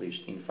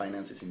accomplished in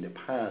finances in the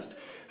past,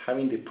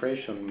 having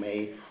depression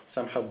may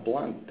somehow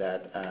blunt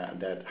that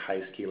high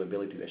skill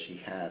ability that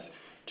she has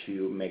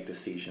to make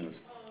decisions.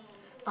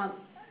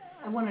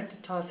 I wanted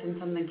to toss in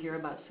something here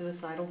about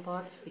suicidal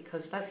thoughts,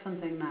 because that's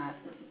something that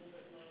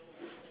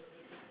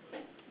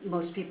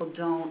most people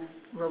don't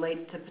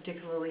relate to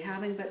particularly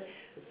having, but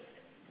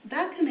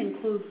that can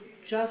include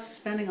just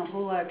spending a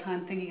whole lot of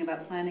time thinking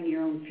about planning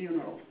your own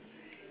funeral.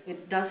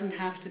 It doesn't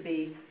have to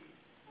be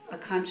a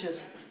conscious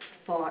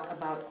thought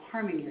about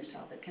harming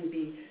yourself. It can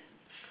be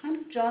kind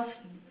of just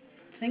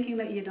thinking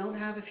that you don't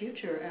have a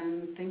future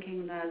and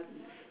thinking that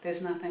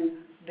there's nothing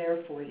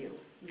there for you.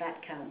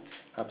 That counts.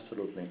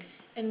 Absolutely.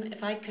 And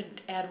if I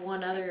could add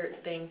one other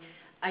thing,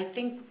 I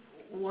think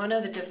one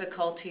of the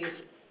difficulties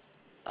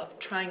of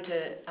trying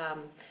to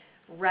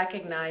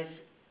recognize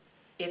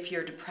if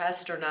you're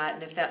depressed or not,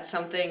 and if that's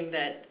something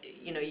that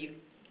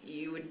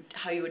you would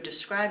how you would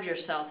describe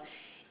yourself,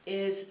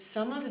 is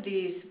some of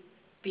these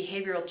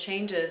behavioral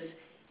changes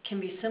can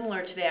be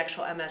similar to the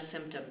actual MS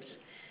symptoms.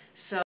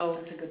 So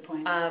that's a good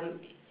point.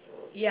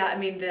 Yeah, I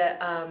mean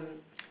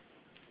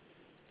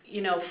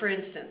for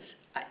instance,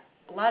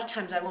 a lot of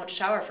times I won't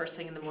shower first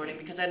thing in the morning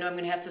because I know I'm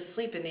going to have to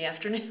sleep in the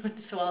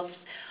afternoon. So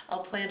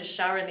I'll plan to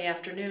shower in the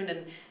afternoon,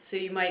 and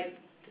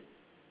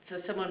so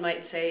someone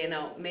might say,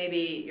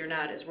 maybe you're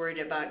not as worried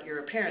about your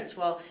appearance.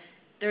 Well,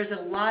 there's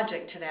a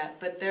logic to that,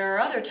 but there are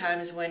other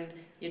times when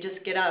you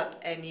just get up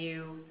and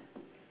you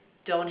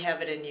don't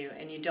have it in you,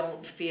 and you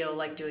don't feel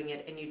like doing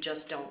it, and you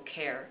just don't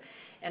care.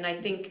 And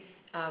I think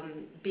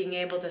being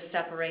able to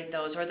separate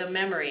those, or the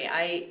memory.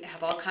 I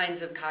have all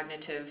kinds of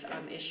cognitive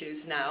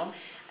issues now,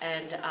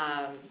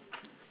 and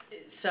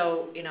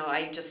so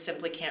I just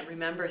simply can't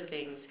remember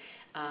things,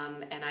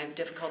 and I have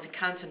difficulty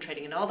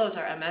concentrating, and all those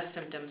are MS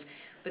symptoms,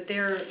 but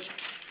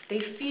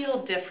they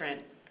feel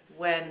different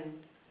when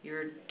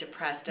you're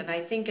depressed, and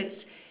I think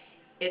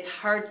it's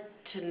hard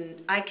to,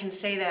 I can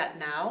say that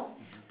now,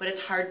 but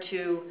it's hard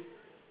to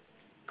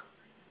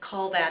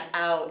call that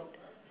out,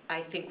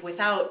 I think,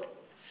 without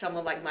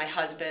someone like my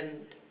husband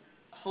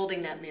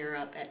holding that mirror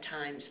up at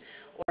times,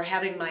 or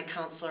having my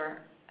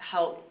counselor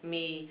help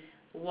me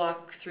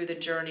walk through the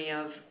journey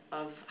of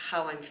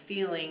how I'm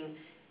feeling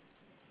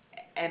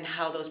and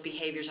how those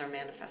behaviors are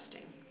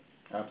manifesting.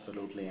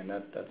 Absolutely, and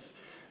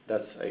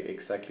that's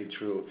exactly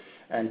true.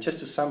 And just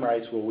to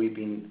summarize what we've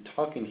been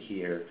talking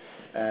here,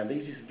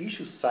 there's this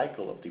vicious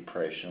cycle of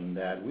depression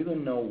that we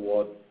don't know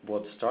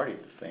what started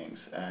things,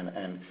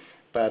 and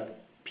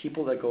but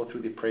people that go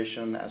through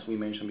depression, as we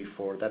mentioned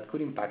before, that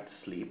could impact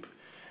sleep,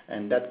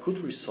 and that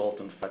could result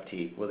in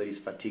fatigue, whether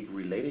it's fatigue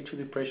related to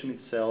depression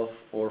itself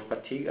or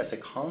fatigue as a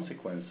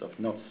consequence of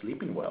not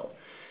sleeping well.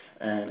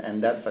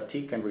 And that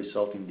fatigue can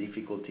result in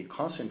difficulty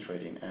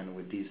concentrating, and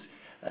with this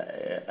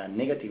a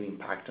negative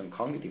impact on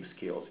cognitive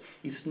skills.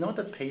 It's not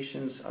that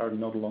patients are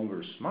no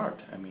longer smart.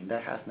 I mean,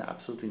 that has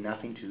absolutely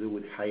nothing to do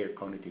with higher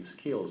cognitive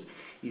skills.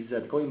 It's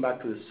that going back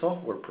to the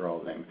software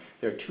problem,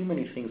 there are too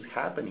many things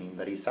happening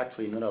that is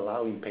actually not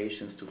allowing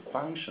patients to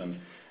function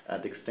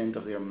at the extent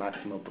of their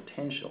maximal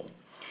potential.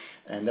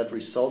 And that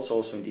results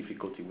also in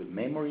difficulty with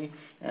memory.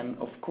 And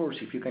of course,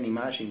 if you can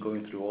imagine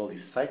going through all this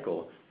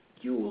cycle,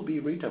 you will be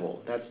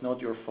irritable. That's not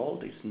your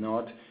fault. It's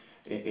not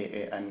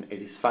a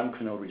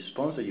dysfunctional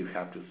response that you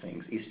have to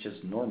things. It's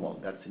just normal.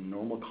 That's a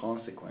normal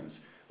consequence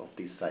of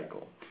this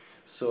cycle.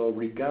 So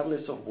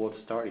regardless of what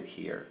started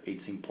here,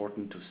 it's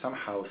important to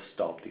somehow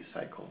stop this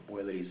cycle,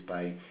 whether it's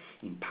by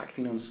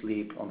impacting on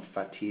sleep, on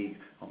fatigue,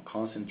 on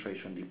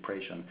concentration,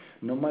 depression.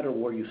 No matter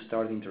where you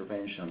start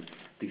intervention,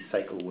 this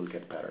cycle will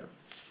get better.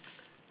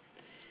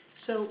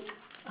 So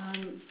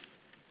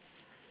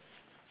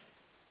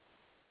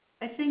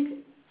I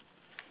think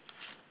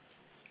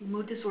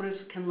mood disorders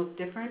can look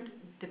different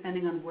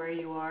depending on where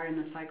you are in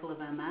the cycle of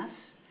MS.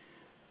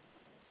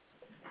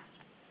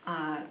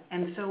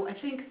 And so I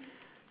think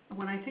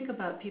when I think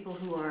about people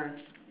who are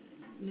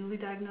newly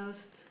diagnosed,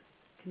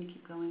 can you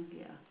keep going?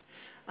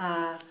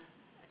 Yeah.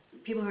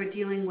 People who are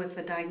dealing with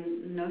the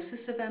diagnosis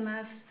of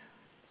MS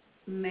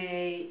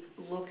may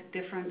look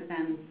different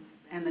than,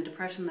 and the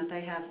depression that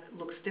they have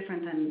looks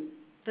different than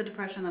the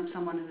depression of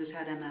someone who's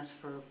had MS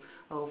for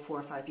 4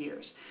 or 5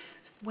 years.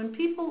 When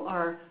people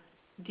are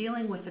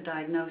dealing with the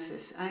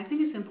diagnosis, and I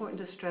think it's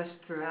important to stress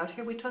throughout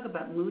here, we talk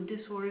about mood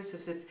disorders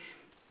as if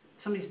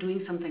somebody's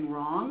doing something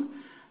wrong,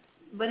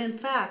 but in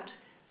fact,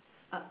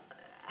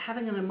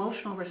 having an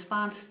emotional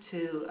response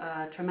to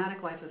a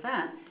traumatic life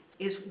event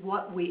is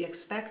what we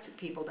expect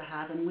people to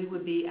have, and we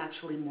would be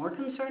actually more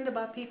concerned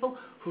about people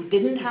who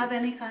didn't have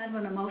any kind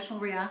of an emotional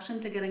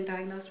reaction to getting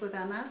diagnosed with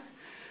MS,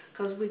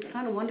 because we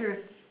kind of wonder if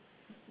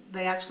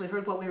they actually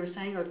heard what we were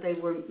saying or if they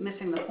were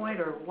missing the point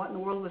or what in the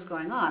world was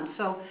going on.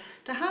 So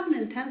to have an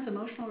intense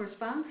emotional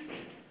response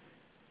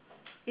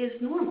is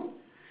normal.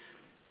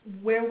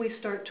 Where we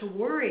start to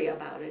worry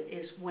about it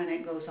is when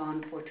it goes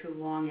on for too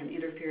long and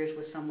interferes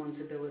with someone's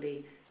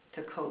ability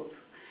to cope.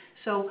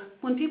 So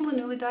when people are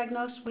newly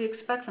diagnosed, we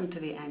expect them to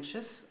be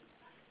anxious,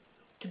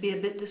 to be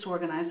a bit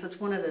disorganized. That's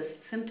one of the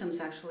symptoms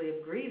actually of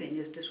grieving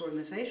is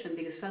disorganization,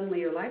 because suddenly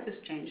your life has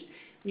changed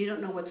and you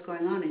don't know what's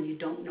going on and you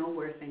don't know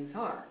where things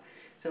are.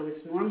 So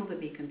it's normal to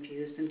be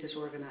confused and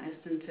disorganized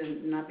and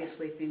to not be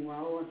sleeping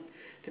well and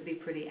to be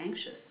pretty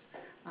anxious,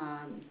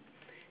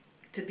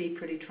 to be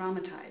pretty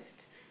traumatized.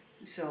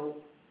 So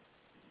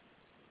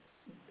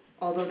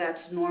although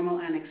that's normal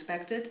and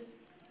expected,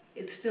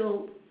 it's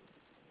still,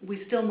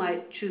 we still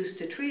might choose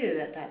to treat it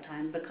at that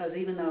time, because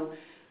even though,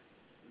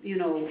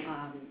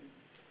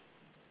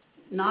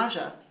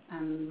 nausea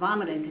and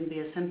vomiting can be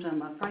a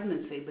symptom of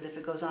pregnancy, but if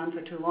it goes on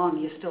for too long,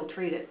 you still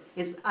treat it.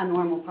 It's a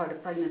normal part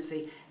of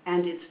pregnancy,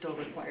 and it still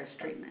requires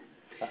treatment.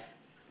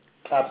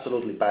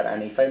 Absolutely, Pat.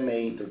 And if I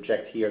may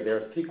interject here, there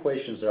are 3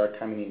 questions that are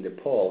coming in the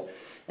poll,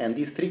 and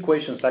these 3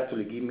 questions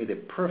actually give me the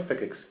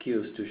perfect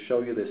excuse to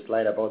show you the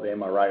slide about the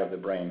MRI of the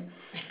brain,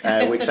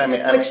 which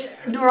which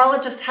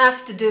neurologists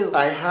have to do.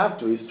 I have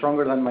to. It's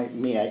stronger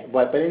than me.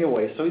 But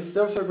anyway, so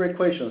those are great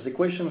questions. The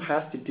question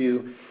has to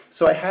do.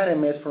 So I had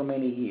MS for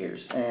many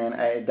years,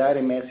 and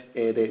that MS,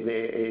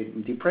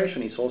 the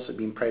depression is also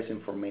been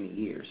present for many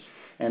years.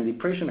 And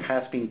depression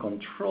has been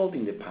controlled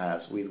in the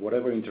past with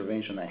whatever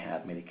intervention I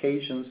had,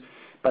 medications,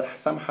 but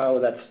somehow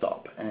that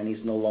stopped and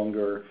is no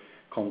longer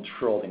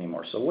controlled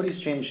anymore. So what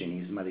is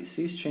changing? Is my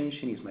disease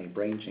changing? Is my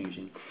brain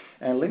changing?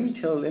 And let me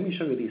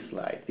show you this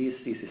slide. This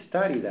is a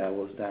study that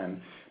was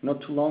done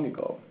not too long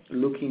ago,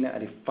 looking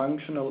at a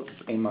functional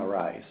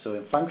MRI. So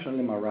a functional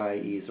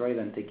MRI is, rather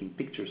than taking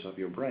pictures of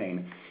your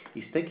brain,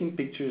 is taking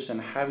pictures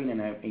and having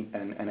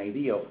an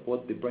idea of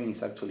what the brain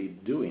is actually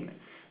doing.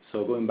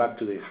 So going back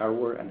to the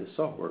hardware and the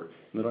software,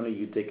 not only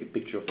you take a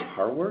picture of the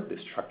hardware, the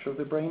structure of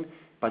the brain,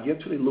 but you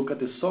actually look at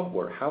the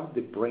software, how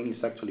the brain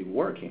is actually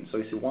working. So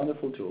it's a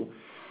wonderful tool.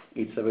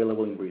 It's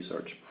available in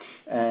research.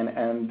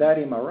 And that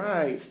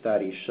MRI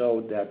study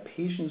showed that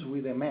patients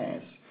with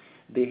MS,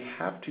 they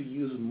have to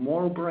use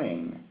more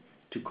brain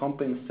to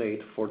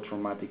compensate for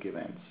traumatic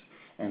events.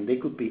 And they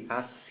could be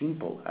as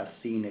simple as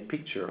seeing a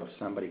picture of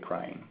somebody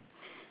crying.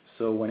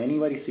 So when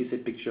anybody sees a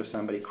picture of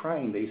somebody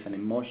crying, there is an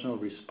emotional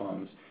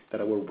response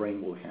that our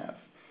brain will have.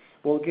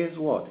 Well, guess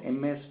what?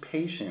 MS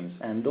patients,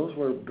 and those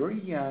were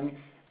very young,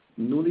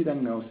 newly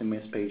diagnosed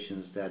MS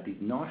patients that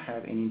did not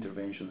have any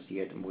interventions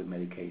yet with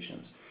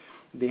medications.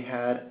 They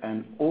had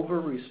an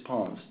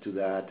over-response to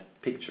that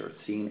picture,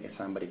 seeing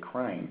somebody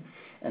crying,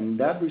 and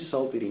that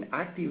resulted in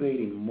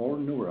activating more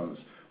neurons,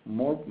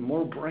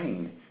 more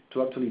brain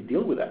to actually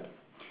deal with that.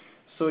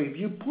 So if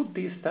you put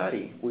this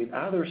study with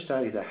other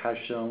studies that have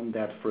shown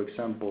that, for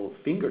example,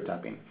 finger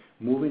tapping,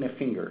 moving a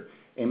finger,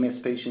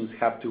 MS patients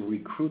have to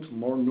recruit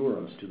more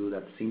neurons to do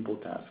that simple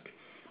task.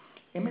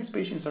 MS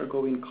patients are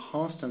going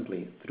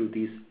constantly through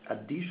this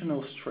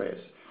additional stress,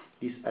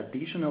 this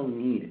additional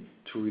need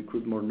to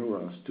recruit more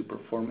neurons to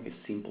perform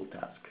a simple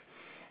task.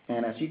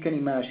 And as you can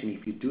imagine,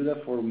 if you do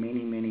that for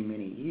many, many,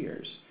 many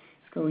years,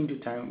 it's going to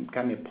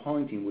come a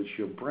point in which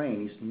your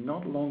brain is no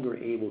longer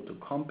able to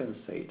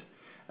compensate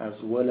as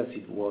well as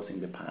it was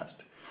in the past.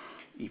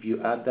 If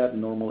you add that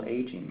normal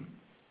aging,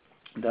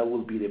 that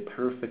will be the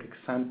perfect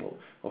example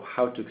of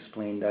how to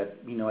explain that,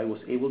 I was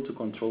able to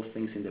control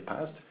things in the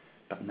past,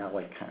 but now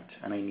I can't,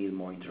 and I need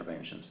more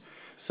interventions.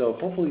 So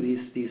hopefully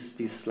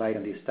this slide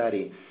and this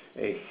study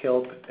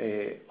help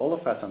all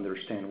of us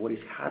understand what is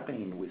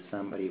happening with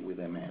somebody with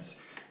MS.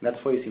 That's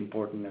why it's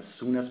important as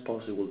soon as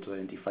possible to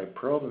identify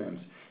problems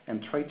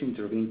and try to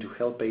intervene to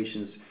help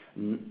patients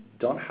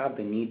don't have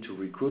the need to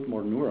recruit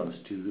more neurons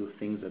to do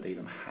things that they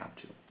don't have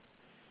to.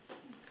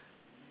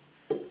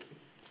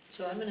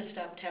 So I'm going to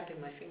stop tapping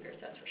my fingers,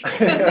 that's for sure.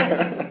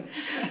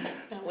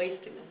 Not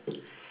wasting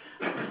them.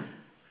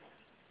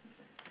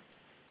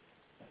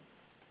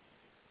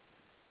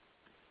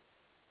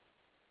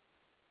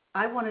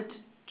 I wanted to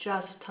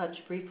just touch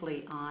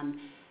briefly on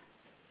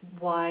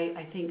why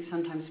I think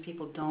sometimes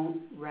people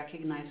don't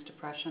recognize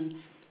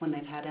depression when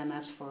they've had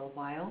MS for a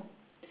while.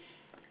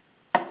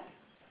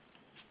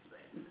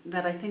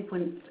 That I think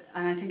and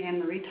I think Anne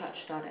Marie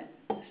touched on it,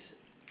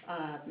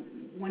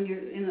 when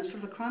you're in a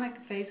sort of a chronic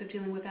phase of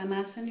dealing with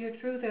MS and you're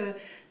through the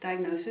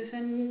diagnosis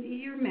and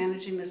you're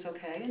managing this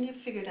okay and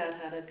you've figured out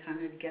how to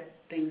kind of get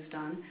things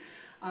done.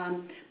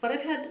 But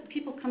I've had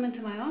people come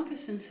into my office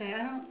and say,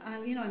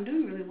 I'm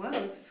doing really well,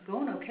 it's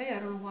going okay, I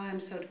don't know why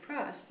I'm so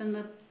depressed. And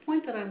the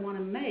point that I want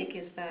to make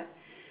is that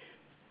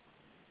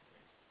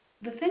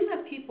the thing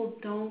that people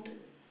don't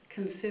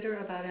consider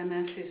about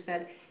MS is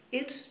that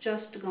it's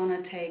just going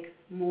to take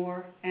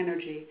more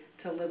energy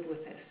to live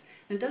with this.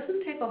 It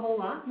doesn't take a whole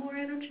lot more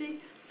energy,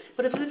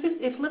 but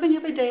if living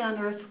every day on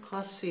Earth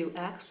costs you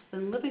X,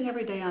 then living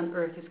every day on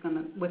Earth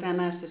with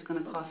MS is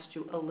going to cost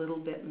you a little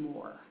bit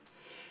more.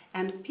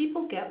 And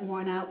people get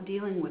worn out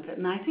dealing with it.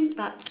 And I think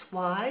that's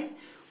why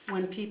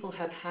when people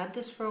have had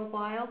this for a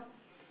while,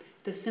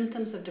 the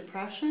symptoms of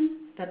depression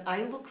that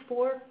I look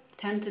for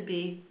tend to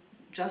be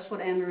just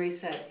what Anne Marie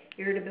said,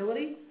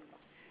 irritability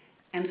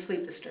and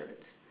sleep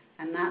disturbance.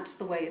 And that's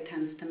the way it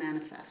tends to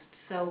manifest.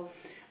 So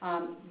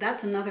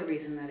that's another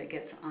reason that it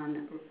gets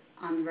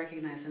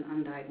unrecognized and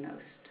undiagnosed.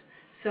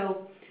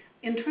 So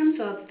in terms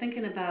of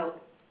thinking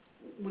about,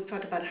 we've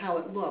talked about how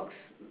it looks,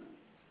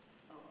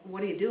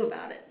 what do you do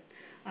about it?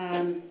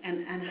 And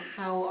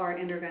how are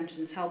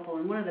interventions helpful?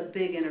 And one of the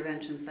big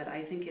interventions that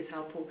I think is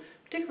helpful,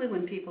 particularly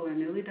when people are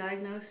newly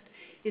diagnosed,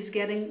 is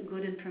getting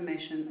good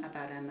information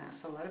about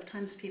MS. A lot of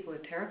times people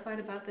are terrified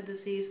about the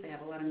disease. They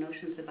have a lot of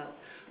notions about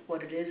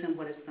what it is and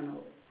what it's going to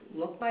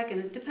look like, and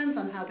it depends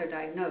on how they're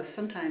diagnosed.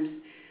 Sometimes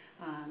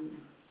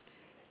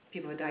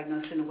people are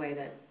diagnosed in a way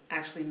that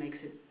actually makes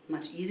it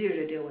much easier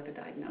to deal with the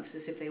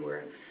diagnosis.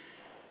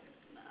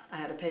 I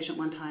had a patient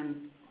one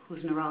time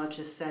whose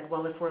neurologist said,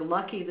 well, if we're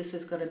lucky, this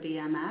is going to be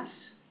MS.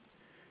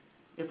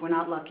 If we're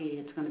not lucky,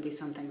 it's going to be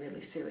something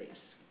really serious.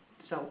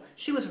 So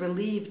she was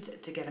relieved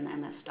to get an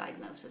MS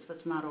diagnosis.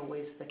 That's not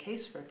always the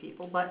case for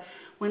people, but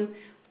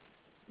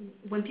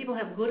when people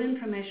have good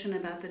information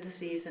about the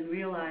disease and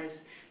realize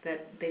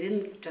that they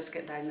didn't just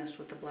get diagnosed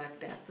with the Black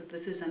Death, that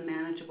this is a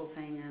manageable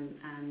thing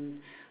and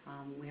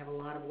we have a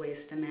lot of ways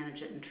to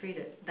manage it and treat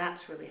it, that's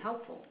really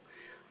helpful.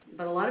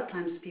 But a lot of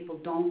times people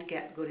don't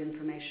get good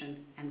information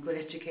and good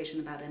education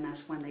about MS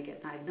when they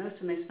get diagnosed,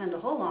 and they spend a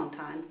whole long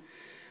time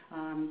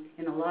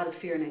in a lot of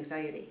fear and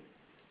anxiety.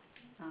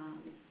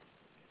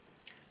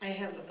 I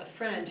have a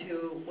friend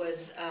who was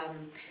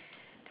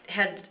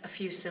had a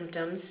few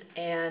symptoms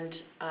and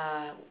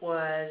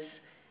was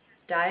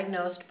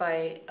diagnosed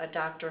by a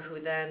doctor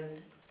who then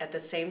at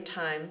the same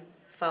time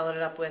followed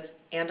it up with,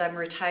 and I'm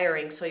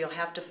retiring, so you'll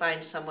have to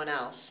find someone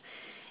else.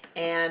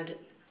 And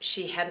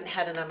she hadn't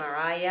had an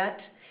MRI yet,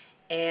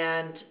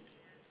 and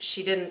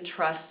she didn't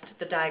trust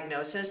the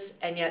diagnosis,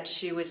 and yet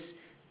she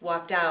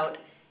walked out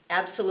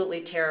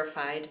absolutely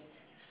terrified,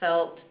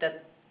 felt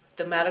that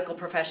the medical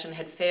profession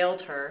had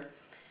failed her,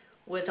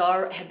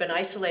 had been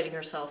isolating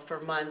herself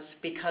for months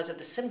because of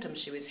the symptoms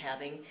she was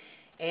having,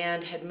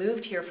 and had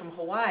moved here from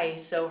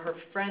Hawaii, so her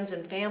friends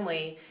and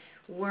family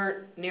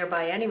weren't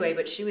nearby anyway,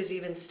 but she was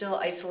even still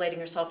isolating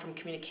herself from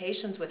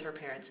communications with her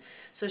parents.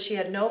 So she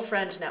had no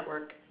friend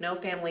network, no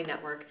family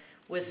network,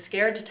 was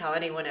scared to tell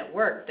anyone at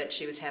work that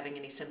she was having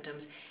any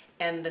symptoms,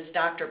 and this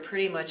doctor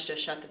pretty much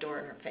just shut the door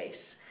in her face.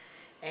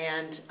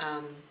 And,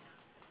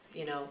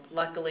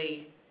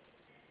 luckily,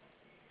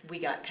 we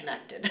got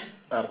connected.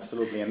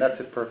 Absolutely, and that's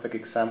a perfect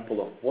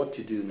example of what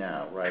to do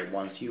now, right?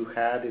 Once you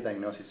had the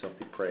diagnosis of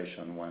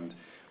depression,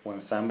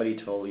 when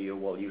somebody told you,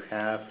 well, you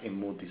have a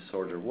mood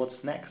disorder, what's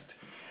next?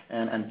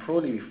 And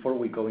probably before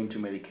we go into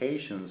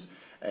medications,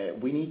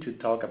 we need to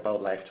talk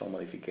about lifestyle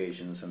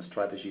modifications and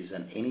strategies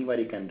that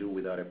anybody can do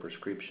without a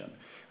prescription,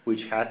 which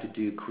had to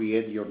do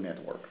create your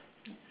network.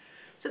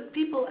 So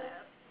people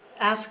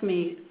ask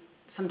me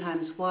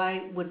sometimes,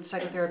 why would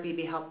psychotherapy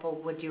be helpful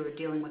when you're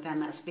dealing with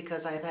MS?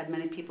 Because I've had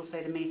many people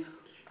say to me,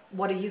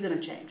 what are you going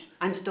to change?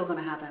 I'm still going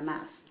to have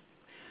MS.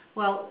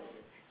 Well,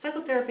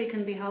 psychotherapy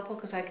can be helpful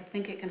because I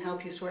think it can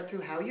help you sort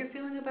through how you're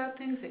feeling about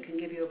things. It can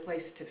give you a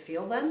place to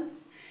feel them.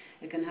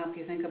 It can help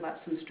you think about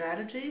some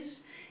strategies.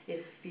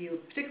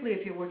 Particularly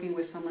if you're working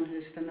with someone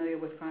who's familiar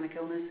with chronic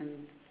illness and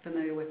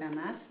familiar with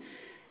MS,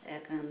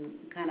 it can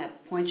kind of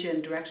point you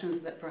in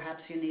directions that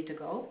perhaps you need to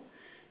go.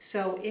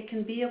 So it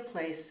can be a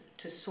place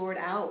to sort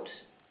out,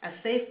 a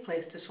safe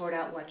place to sort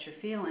out what you're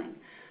feeling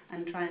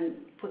and try and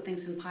put things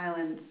in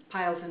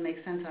piles and make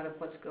sense out of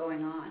what's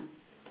going on.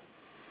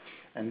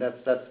 And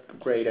that's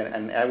great,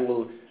 and I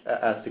will,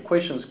 as the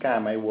questions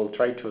come, I will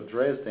try to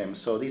address them.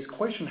 So this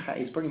question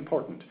is very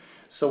important.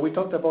 So we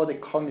talked about the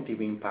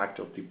cognitive impact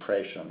of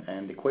depression,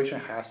 and the question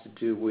has to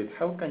do with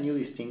how can you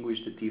distinguish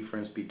the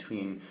difference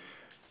between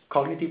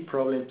cognitive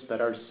problems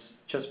that are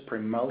just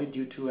primarily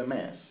due to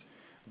MS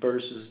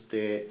versus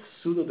the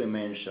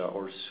pseudo-dementia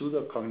or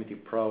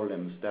pseudo-cognitive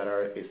problems that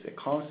are as a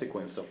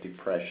consequence of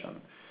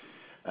depression,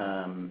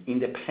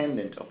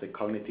 independent of the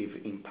cognitive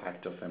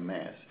impact of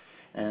MS.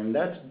 And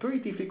that's very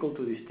difficult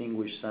to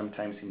distinguish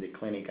sometimes in the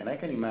clinic, and I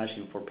can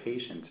imagine for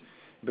patients,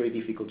 very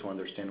difficult to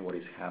understand what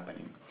is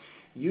happening.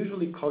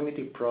 Usually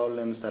cognitive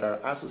problems that are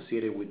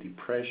associated with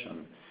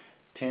depression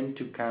tend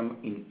to come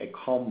in a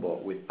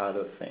combo with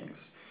other things.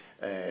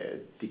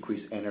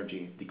 Decreased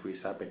energy,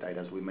 decreased appetite,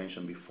 as we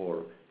mentioned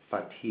before,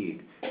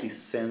 fatigue, this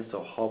sense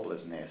of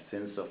hopelessness,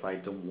 sense of I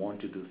don't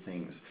want to do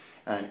things.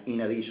 And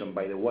in addition,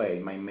 by the way,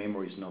 my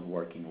memory is not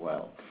working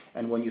well.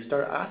 And when you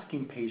start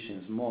asking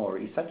patients more,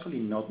 it's actually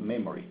not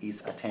memory, it's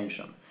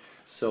attention.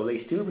 So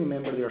they still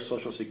remember their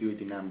social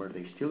security number,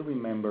 they still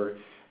remember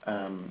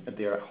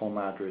their home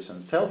address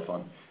and cell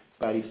phone,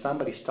 but if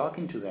somebody's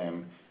talking to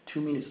them,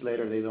 2 minutes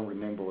later they don't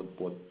remember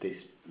what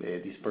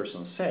this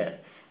person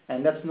said.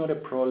 And that's not a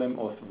problem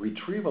of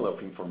retrieval of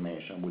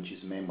information, which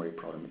is a memory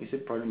problem. It's a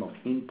problem of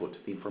input.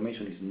 The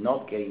information is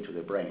not getting to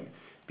the brain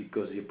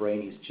because the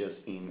brain is just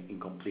in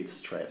complete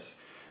stress.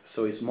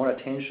 So it's more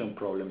attention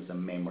problems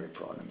than memory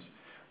problems.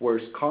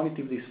 Whereas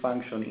cognitive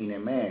dysfunction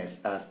in MS,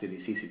 as the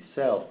disease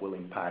itself will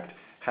impact,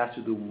 has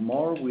to do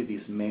more with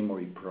this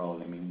memory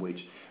problem in which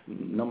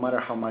no matter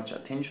how much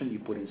attention you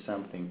put in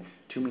something,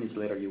 2 minutes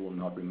later you will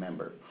not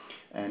remember.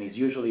 And it's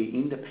usually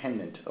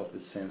independent of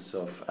the sense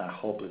of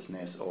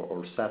hopelessness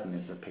or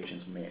sadness that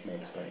patients may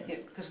experience. Yeah,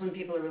 because when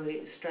people are really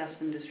stressed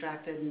and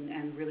distracted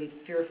and really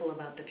fearful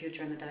about the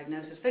future and the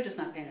diagnosis, they're just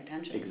not paying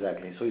attention.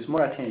 Exactly. So it's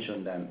more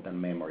attention than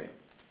memory.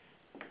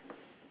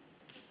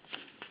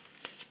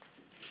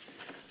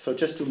 So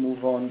just to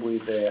move on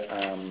with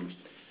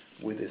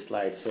the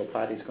slides. So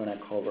Pat is going to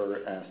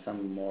cover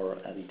some more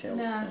details.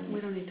 No,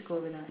 we don't need to go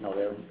over that. No,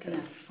 there? Okay.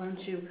 No. Why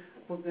don't you,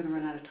 we're going to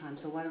run out of time,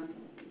 so why don't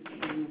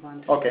you move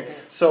on to Okay,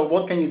 so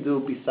what can you do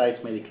besides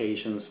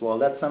medications? Well,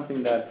 that's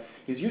something that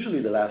is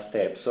usually the last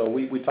step. So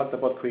we talked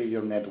about create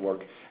your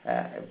network,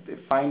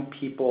 find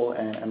people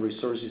and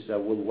resources that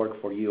will work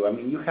for you. I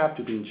mean, you have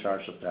to be in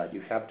charge of that.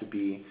 You have to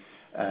be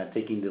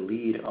taking the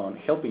lead on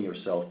helping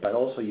yourself, but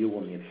also you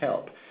will need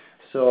help.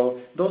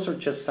 So those are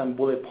just some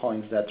bullet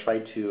points that try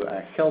to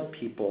help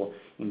people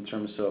in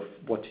terms of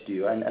what to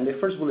do. And the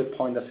first bullet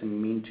point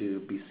doesn't mean to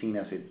be seen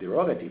as a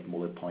derogative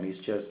bullet point.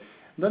 It's just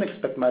don't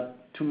expect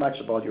too much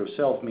about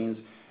yourself. Means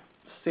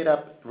set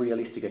up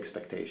realistic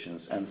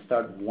expectations and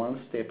start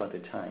one step at a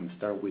time.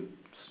 Start with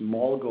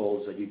small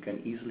goals that you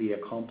can easily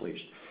accomplish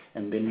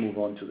and then move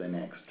on to the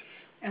next.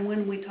 And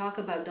when we talk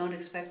about don't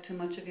expect too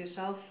much of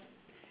yourself,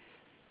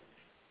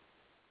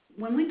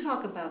 when we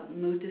talk about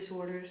mood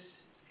disorders,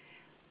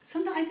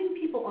 sometimes I think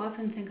people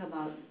often think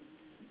about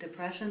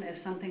depression as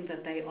something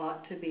that they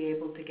ought to be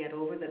able to get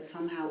over, that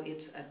somehow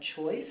it's a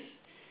choice.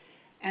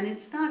 And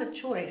it's not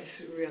a choice,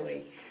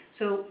 really.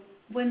 So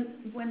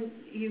when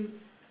you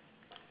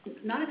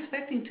not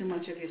expecting too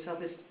much of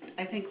yourself is,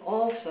 I think,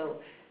 also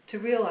to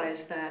realize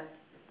that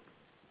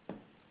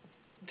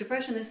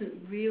depression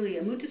isn't really,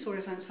 mood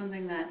disorders aren't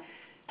something that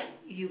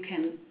you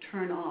can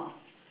turn off.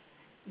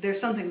 There's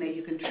something that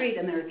you can treat,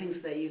 and there are things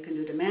that you can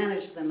do to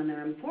manage them, and there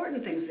are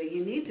important things that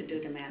you need to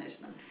do to manage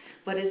them.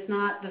 But it's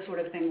not the sort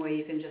of thing where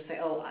you can just say,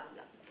 oh,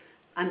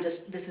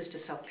 this is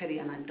just self-pity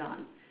and I'm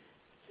done.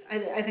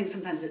 I think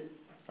sometimes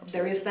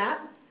there is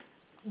that,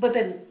 but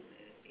then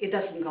it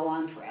doesn't go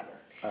on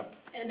forever.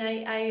 And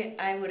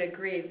I would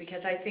agree,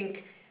 because I think,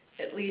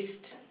 at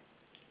least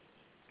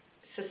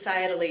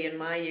societally in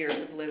my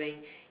years of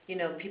living, you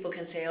know, people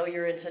can say, oh,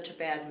 you're in such a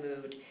bad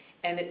mood.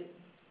 And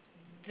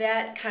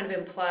that kind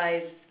of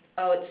implies,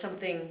 oh, it's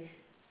something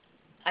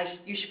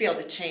you should be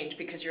able to change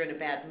because you're in a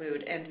bad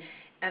mood.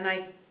 And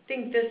I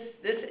think this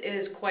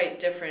is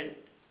quite different.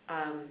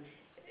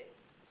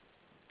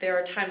 There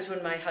are times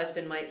when my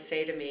husband might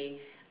say to me,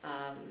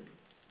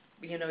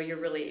 you know, you're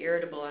really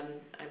irritable, and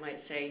I might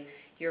say,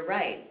 you're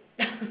right.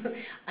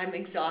 I'm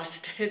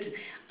exhausted.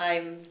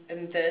 I'm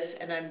this,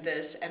 and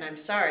I'm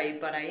sorry,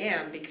 but I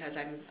am, because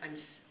I'm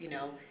you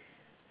know,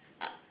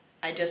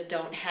 I just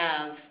don't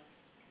have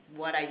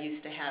what I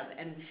used to have,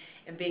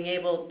 and being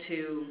able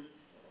to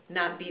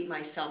not beat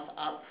myself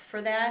up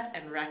for that,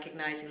 and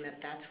recognizing that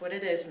that's what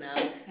it is now.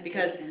 And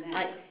Because taking a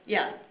nap.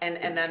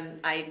 and then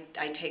I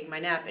take my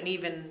nap, and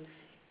even,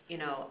 you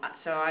know,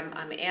 so I'm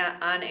on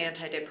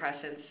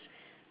antidepressants.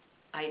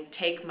 I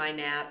take my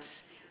naps,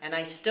 and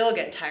I still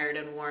get tired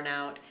and worn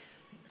out,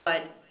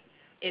 but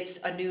it's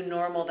a new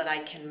normal that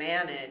I can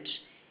manage,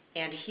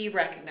 and he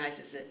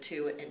recognizes it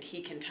too, and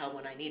he can tell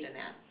when I need a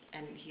nap,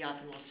 and he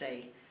often will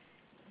say,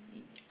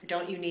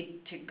 don't you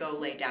need to go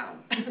lay down?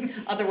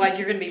 Otherwise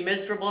you're going to be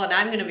miserable, and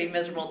I'm going to be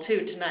miserable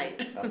too tonight.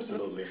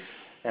 Absolutely.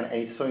 And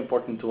it's so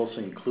important to also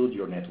include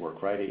your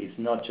network, right? It's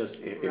not just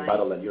a Right.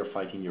 battle that you're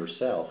fighting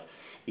yourself.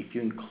 If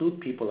you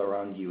include people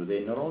around you,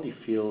 they not only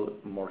feel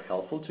more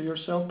helpful to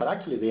yourself, but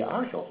actually they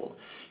are helpful.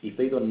 If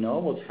they don't know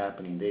what's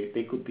happening,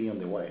 they could be on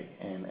the way,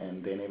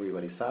 and then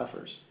everybody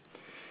suffers.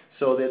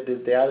 So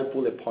the other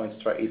bullet points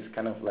is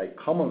kind of like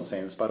common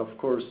sense, but of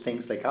course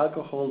things like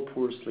alcohol,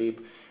 poor sleep,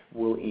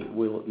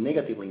 will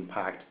negatively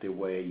impact the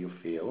way you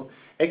feel.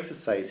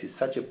 Exercise is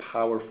such a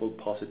powerful,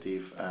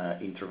 positive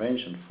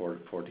intervention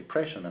for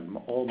depression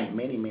and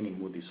many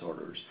mood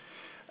disorders,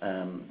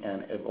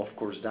 and of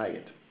course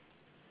diet.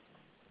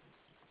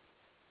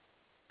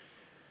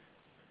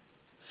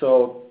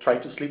 So try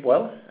to sleep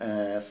well,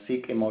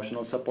 seek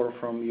emotional support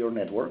from your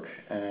network,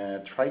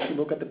 try to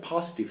look at the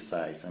positive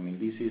side. I mean,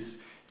 this is,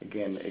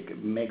 again,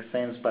 it makes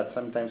sense, but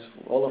sometimes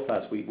all of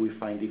us, we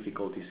find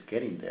difficulties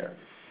getting there.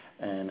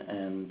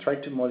 And try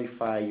to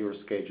modify your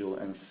schedule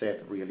and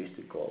set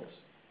realistic goals.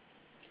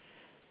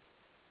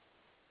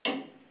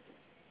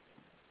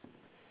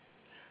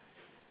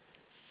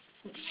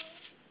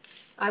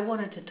 I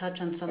wanted to touch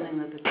on something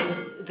that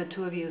the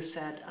two of you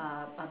said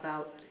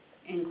about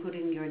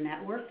including your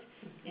network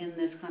in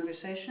this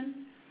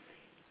conversation.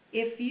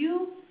 If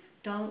you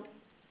don't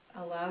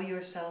allow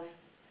yourself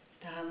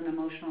to have an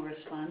emotional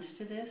response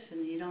to this,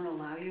 and you don't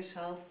allow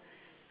yourself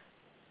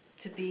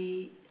to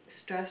be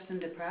stressed and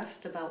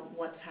depressed about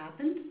what's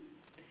happened,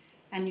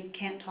 and you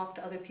can't talk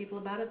to other people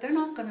about it, they're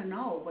not going to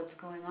know what's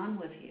going on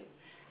with you.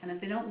 And if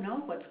they don't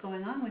know what's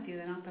going on with you,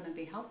 they're not going to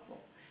be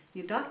helpful.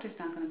 Your doctor's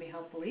not going to be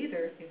helpful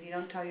either if you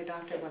don't tell your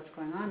doctor what's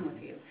going on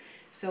with you.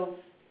 So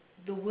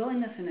the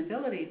willingness and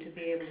ability to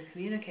be able to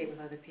communicate with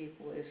other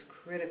people is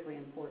critically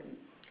important.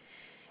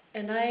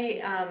 And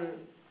I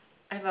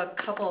have a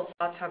couple of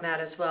thoughts on that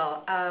as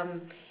well.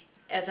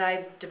 As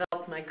I've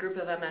developed my group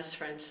of MS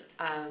friends,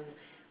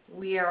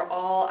 we are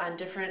all on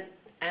different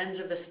ends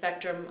of the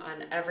spectrum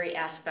on every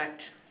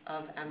aspect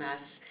of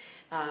MS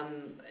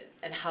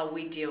and how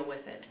we deal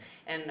with it.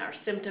 And our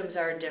symptoms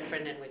are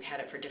different, and we've had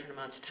it for different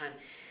amounts of time.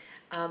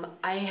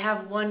 I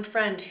have one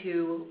friend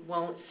who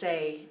won't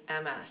say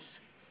MS.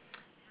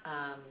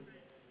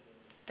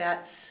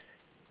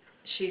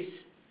 She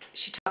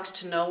talks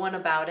to no one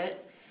about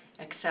it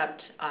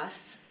except us,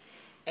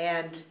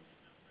 and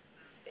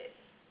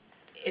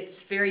it's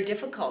very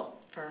difficult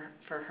for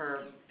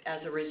her as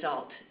a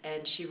result,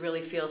 and she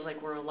really feels like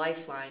we're a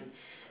lifeline.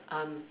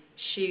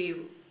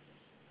 She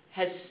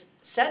has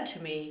said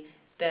to me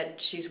that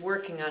she's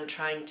working on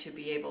trying to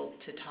be able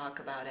to talk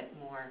about it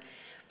more.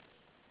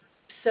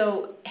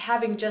 So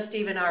having just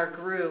even our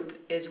group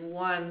is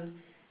one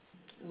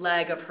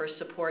leg of her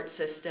support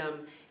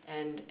system,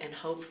 and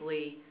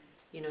hopefully,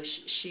 you know,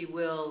 she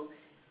will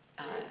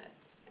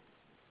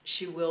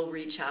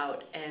reach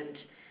out and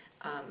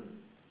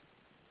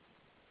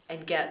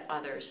get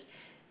others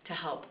to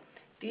help.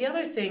 The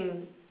other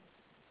thing,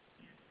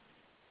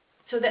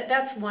 so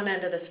that's one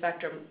end of the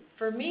spectrum.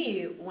 For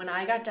me, when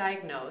I got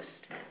diagnosed,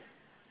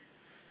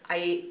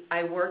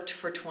 I worked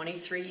for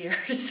 23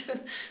 years,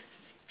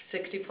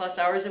 60 plus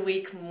hours a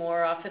week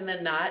more often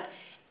than not,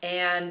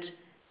 and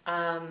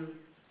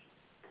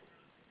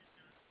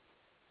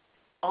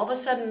all of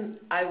a sudden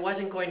I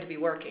wasn't going to be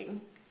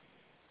working.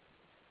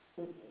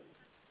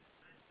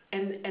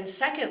 And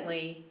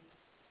secondly,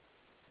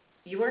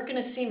 you weren't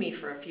going to see me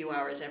for a few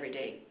hours every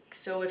day.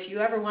 So if you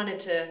ever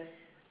wanted to,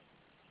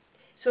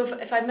 so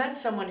if I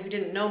met someone who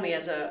didn't know me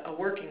as a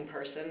working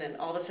person, and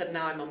all of a sudden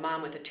now I'm a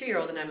mom with a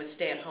 2-year-old and I'm a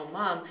stay-at-home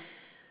mom,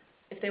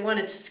 if they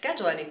wanted to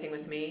schedule anything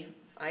with me,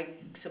 I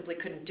simply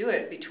couldn't do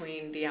it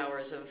between the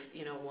hours of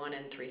 1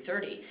 and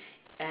 3:30.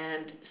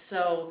 And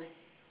so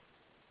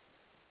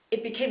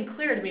it became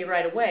clear to me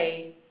right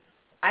away,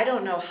 I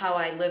don't know how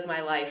I live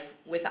my life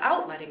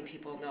without letting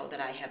people know that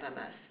I have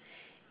MS.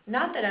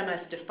 Not that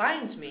MS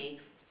defines me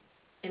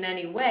in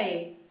any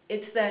way,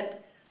 it's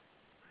that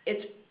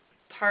it's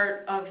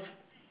part of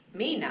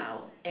me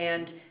now,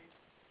 and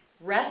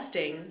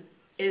resting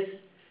is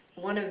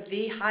one of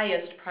the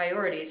highest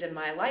priorities in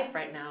my life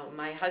right now.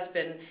 My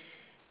husband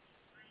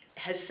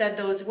has said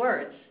those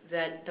words,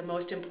 that the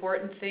most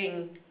important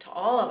thing to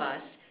all of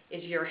us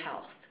is your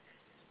health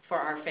for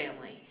our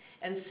family.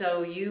 And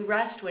so you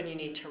rest when you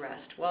need to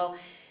rest. Well,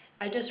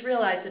 I just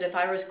realized that if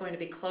I was going to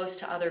be close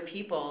to other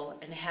people,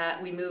 and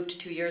we moved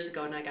 2 years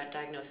ago and I got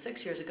diagnosed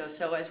 6 years ago,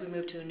 so as we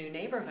moved to a new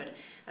neighborhood,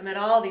 I met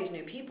all these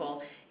new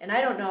people, and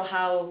I don't know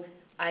how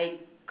I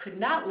could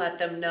not let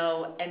them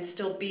know and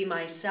still be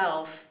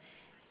myself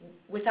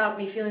without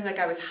me feeling like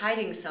I was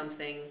hiding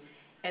something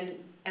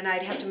and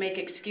I'd have to make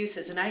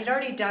excuses. And I had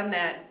already done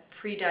that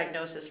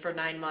pre-diagnosis for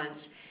 9 months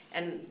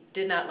and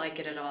did not like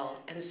it at all.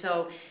 And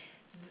so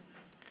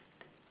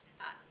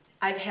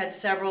I've had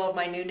several of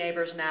my new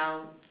neighbors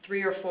now,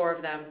 3 or 4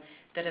 of them,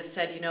 that have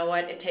said, you know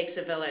what, it takes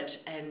a village,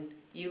 and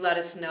you let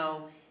us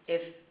know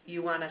if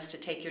you want us to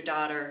take your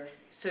daughter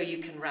so you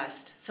can rest.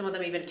 Some of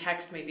them even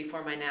text me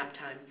before my nap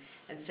time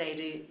and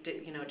say,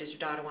 does your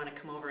daughter want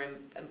to come over and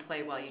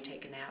play while you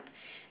take a nap?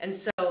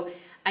 And so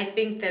I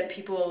think that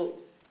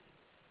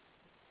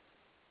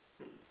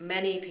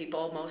many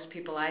people, most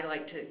people I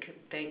like to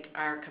think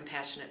are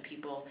compassionate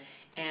people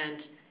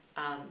and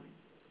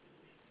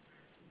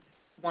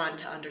want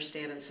to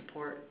understand and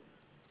support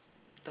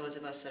those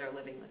of us that are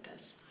living with this.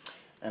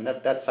 And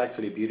that's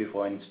actually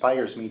beautiful and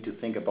inspires me to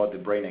think about the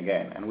brain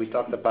again. And we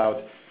talked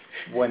about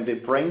when the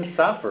brain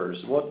suffers,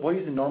 what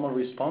is the normal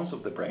response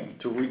of the brain?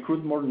 To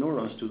recruit more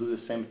neurons to do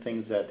the same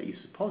things that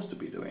it's supposed to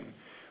be doing.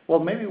 Well,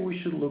 maybe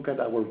we should look at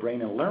our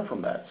brain and learn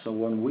from that. So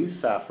when we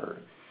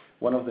suffer,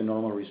 one of the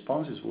normal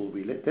responses will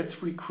be, let's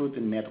recruit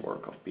a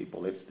network of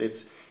people. Let's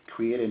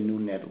create a new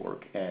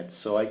network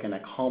so I can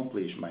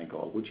accomplish my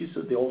goal, which is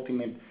the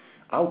ultimate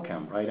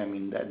outcome, right? I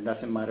mean, that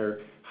doesn't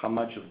matter how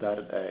much of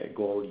that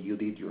goal you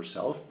did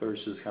yourself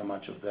versus how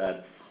much of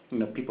that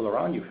people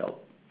around you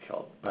help.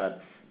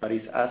 But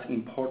it's as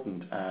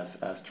important as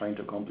trying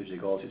to accomplish the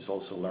goals is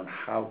also learn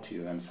how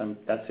to, and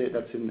that's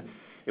in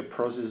a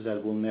process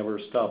that will never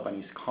stop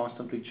and is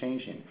constantly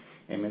changing.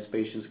 MS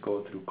patients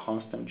go through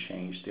constant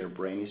change. Their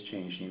brain is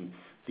changing.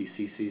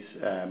 Diseases,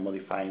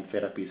 modifying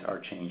therapies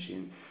are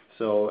changing.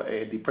 So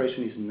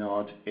depression is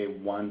not a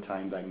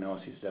one-time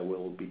diagnosis that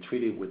will be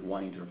treated with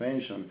one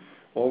intervention.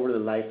 Over the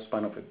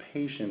lifespan of a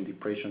patient,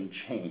 depression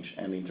change,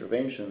 and the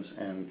interventions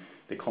and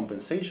the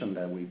compensation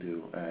that we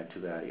do to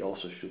that it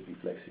also should be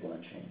flexible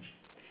and change.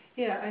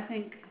 Yeah, I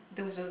think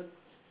there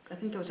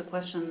was a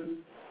question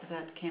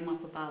that came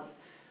up about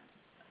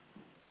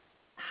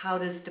how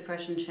does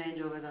depression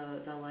change over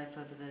the life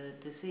of the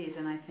disease,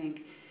 and I think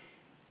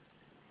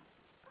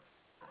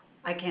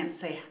I can't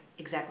say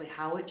exactly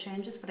how it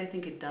changes, but I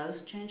think it does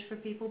change for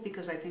people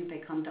because I think they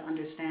come to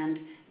understand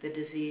the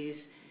disease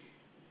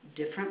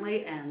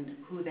differently and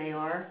who they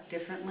are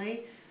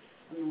differently.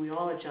 I mean, we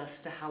all adjust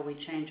to how we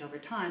change over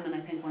time, and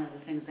I think one of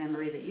the things, Anne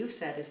Marie, that you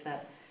said is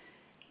that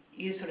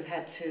you sort of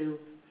had to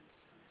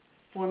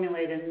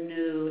formulate a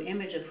new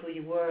image of who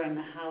you were and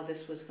how this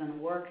was going to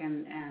work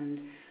and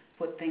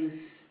put things,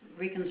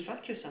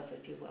 reconstruct yourself,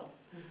 if you will.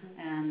 Mm-hmm.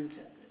 And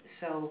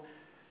so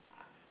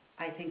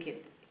I think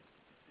it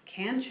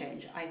can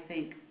change. I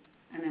think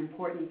an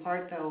important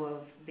part, though,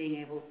 of being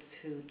able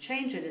to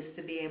change it is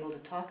to be able to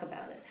talk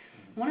about it.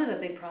 One of the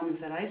big problems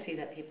that I see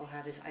that people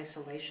have is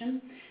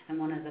isolation, and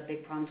one of the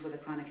big problems with a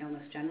chronic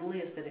illness generally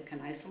is that it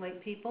can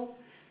isolate people.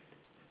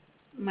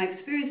 My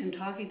experience in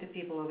talking to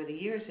people over the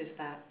years is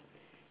that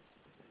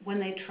when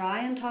they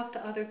try and talk to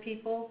other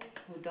people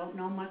who don't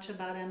know much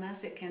about MS,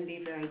 it can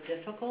be very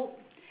difficult,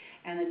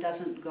 and it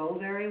doesn't go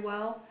very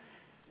well.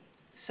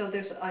 So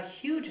there's a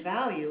huge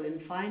value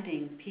in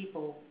finding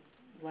people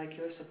like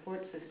your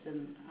support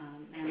system,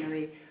 Anne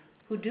Marie,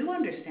 who do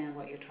understand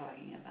what you're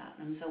talking about.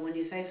 And so when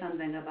you say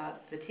something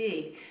about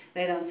fatigue,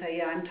 they don't say,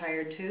 yeah, I'm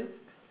tired too.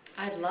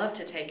 I'd love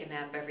to take a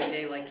nap every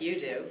day like you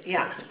do.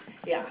 Yeah.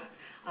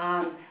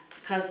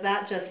 Because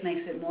that just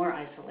makes it more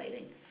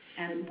isolating.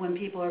 And when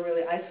people are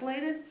really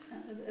isolated,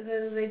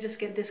 they just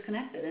get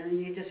disconnected, and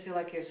you just feel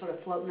like you're sort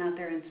of floating out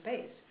there in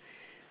space.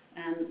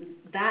 And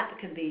that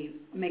can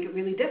make it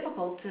really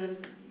difficult to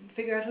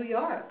figure out who you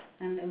are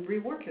and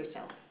rework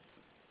yourself.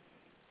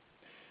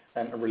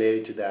 And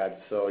related to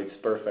that, so it's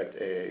perfect,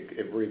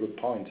 a very good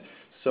point.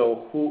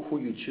 So who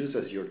you choose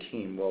as your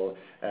team, well,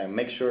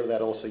 make sure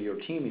that also your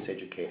team is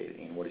educated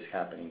in what is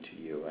happening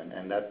to you,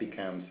 and that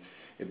becomes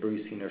a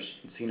very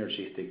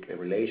synergistic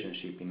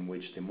relationship in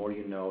which the more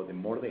you know, the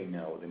more they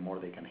know, the more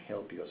they can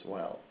help you as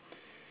well.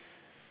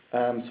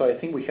 So I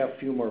think we have a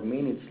few more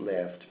minutes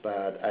left,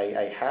 but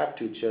I have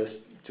to just,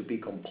 to be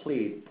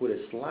complete, put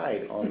a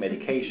slide on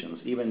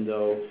medications, even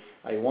though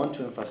I want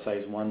to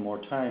emphasize one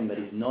more time that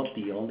it's not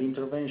the only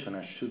intervention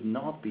and should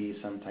not be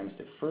sometimes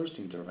the first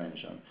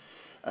intervention.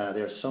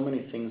 There are so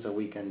many things that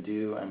we can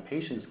do and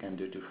patients can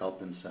do to help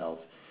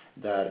themselves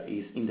that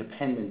is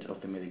independent of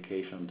the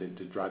medication,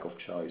 the drug of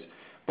choice.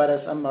 But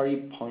as Anne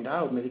Marie pointed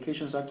out,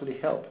 medications actually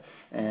help,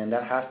 and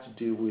that has to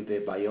do with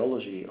the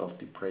biology of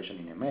depression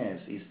in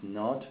MS. It's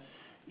not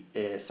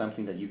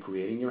something that you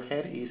create in your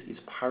head. It's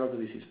part of the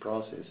disease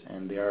process,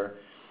 and there are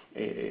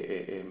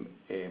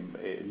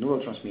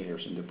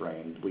neurotransmitters in the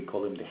brain. We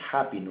call them the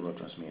happy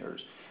neurotransmitters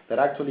that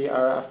actually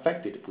are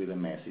affected with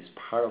MS. It's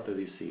part of the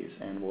disease,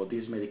 and what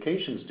these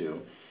medications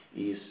do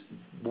is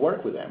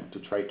work with them to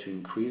try to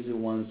increase the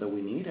ones that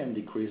we need and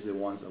decrease the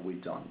ones that we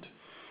don't.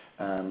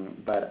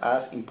 But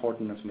as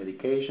important as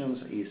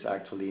medications is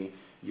actually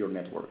your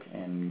network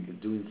and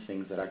doing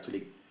things that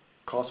actually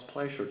cause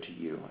pleasure to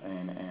you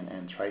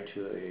and try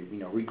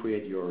to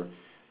recreate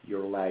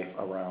your life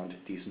around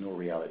this new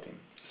reality.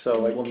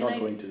 So I will not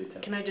go into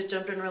detail. Can I just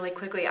jump in really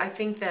quickly? I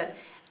think that,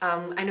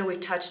 I know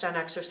we've touched on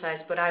exercise,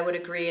 but I would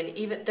agree, and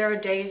even there are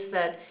days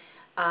that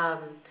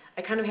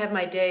I kind of have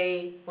my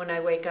day when I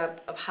wake up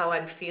of how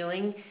I'm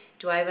feeling.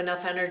 Do I have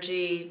enough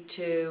energy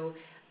to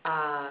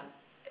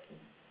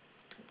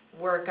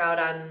work out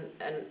on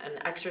an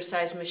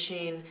exercise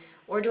machine,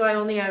 or do I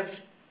only have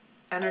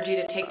energy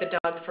to take the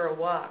dog for a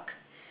walk?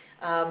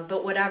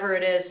 But whatever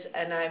it is,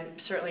 and I'm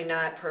certainly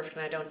not perfect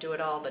and I don't do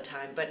it all the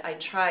time, but I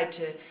try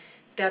to,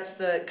 that's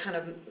the kind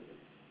of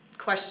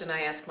question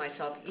I ask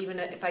myself. Even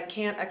if I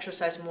can't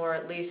exercise more,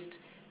 at least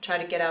try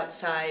to get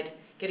outside.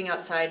 Getting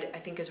outside, I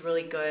think, is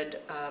really good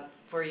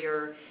for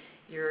your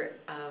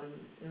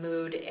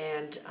mood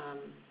and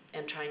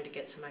trying to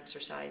get some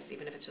exercise,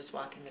 even if it's just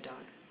walking the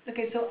dog.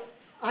 Okay, so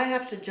I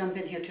have to jump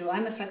in here too.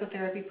 I'm a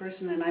psychotherapy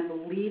person and I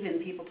believe in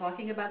people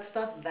talking about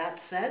stuff. That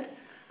said,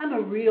 I'm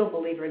a real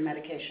believer in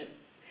medication.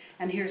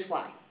 And here's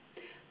why.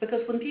 Because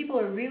when people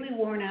are really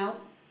worn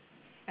out,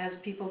 as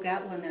people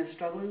get when they're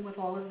struggling with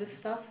all of this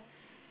stuff,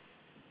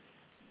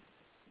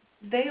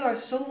 they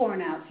are so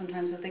worn out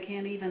sometimes that they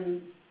can't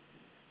even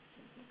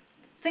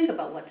think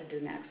about what to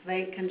do next.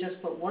 They can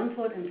just put one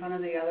foot in front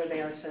of the other.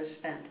 They are so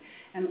spent.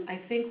 And I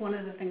think one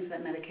of the things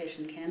that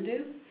medication can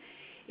do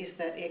is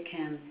that it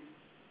can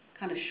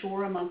kind of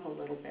shore them up a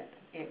little bit.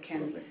 It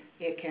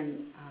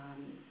can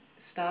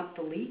stop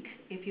the leak,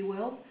 if you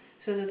will,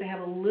 so that they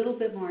have a little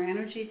bit more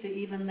energy to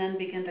even then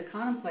begin to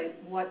contemplate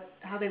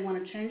how they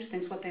want to change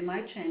things, what they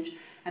might change,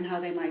 and how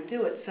they might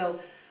do it. So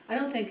I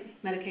don't think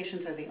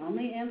medications are the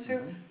only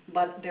answer,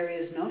 but there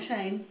is no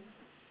shame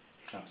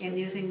in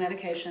using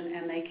medication,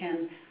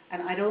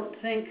 and I don't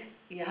think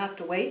you have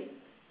to wait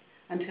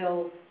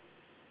until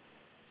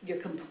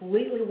you're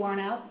completely worn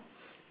out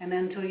and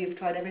then until you've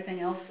tried everything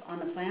else on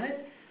the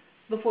planet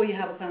before you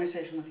have a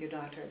conversation with your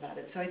doctor about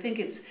it. So I think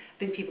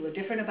people are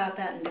different about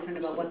that and different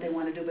about what they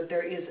want to do, but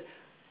there is,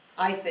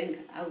 I think,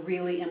 a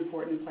really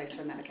important place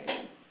for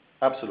medication.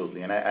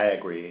 Absolutely, and I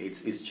agree.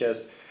 It's just,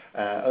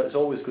 it's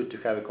always good to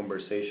have a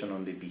conversation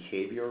on the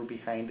behavior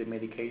behind the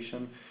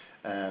medication,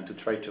 to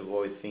try to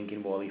avoid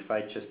thinking, well, if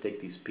I just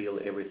take this pill,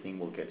 everything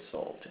will get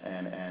solved.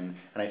 And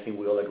I think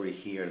we all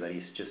agree here that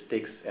it just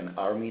takes an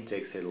army,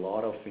 takes a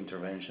lot of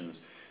interventions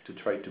to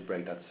try to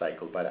break that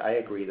cycle. But I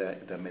agree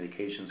that the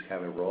medications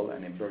have a role,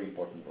 and a very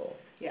important role.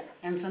 Yeah,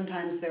 and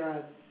sometimes they're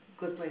a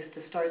good place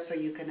to start so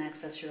you can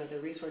access your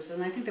other resources.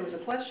 And I think there was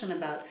a question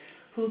about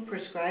who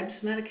prescribes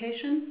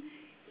medication.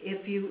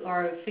 If you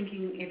are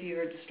thinking, if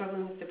you're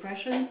struggling with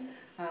depression,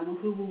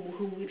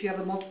 if you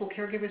have multiple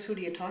caregivers, who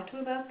do you talk to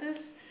about this?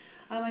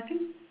 I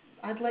think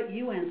I'd let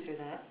you answer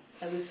that.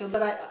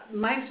 But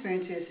my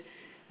experience is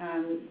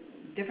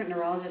different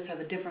neurologists have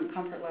a different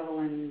comfort level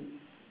in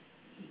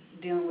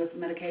dealing with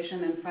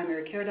medication, and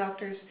primary care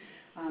doctors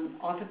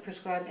often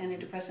prescribe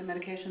antidepressant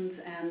medications,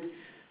 and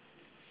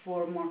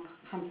for more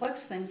complex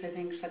things, I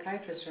think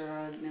psychiatrists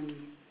are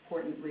an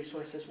important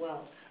resource as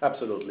well.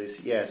 Absolutely,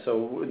 yeah. So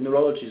with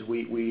neurologists,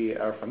 we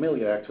are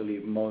familiar, actually,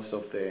 most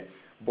of the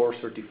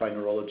board-certified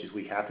neurologists,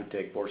 we have to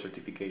take board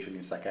certification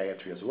in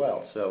psychiatry as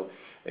well. So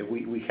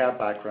we have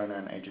background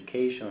and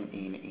education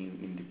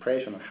in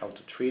depression and how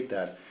to treat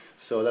that.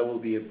 So that will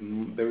be a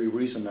very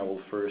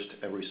reasonable first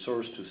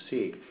resource to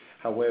seek.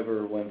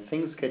 However, when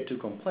things get too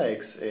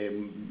complex,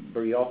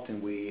 very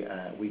often we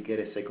get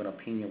a second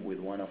opinion with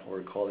one of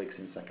our colleagues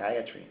in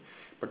psychiatry,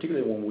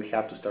 particularly when we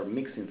have to start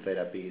mixing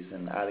therapies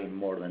and adding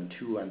more than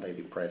 2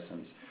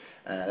 antidepressants.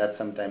 That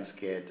sometimes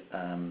get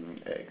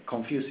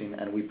confusing,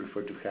 and we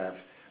prefer to have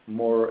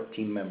more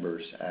team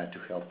members to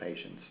help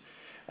patients.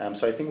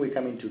 So I think we're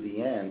coming to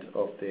the end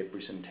of the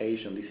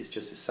presentation. This is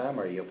just a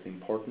summary of the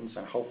importance,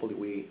 and hopefully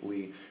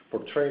we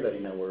portray that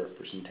in our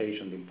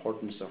presentation, the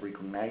importance of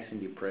recognizing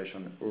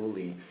depression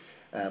early,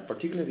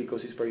 particularly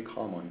because it's very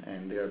common,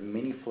 and there are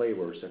many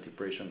flavors that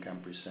depression can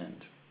present.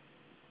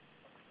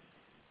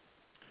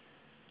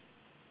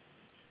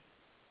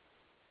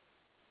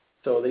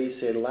 So there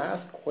is a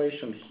last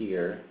question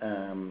here.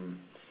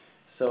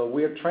 So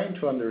we are trying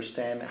to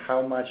understand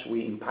how much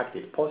we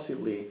impacted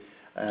positively,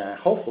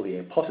 hopefully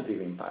a positive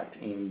impact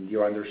in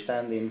your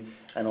understanding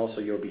and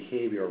also your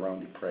behavior around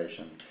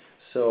depression.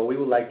 So we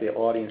would like the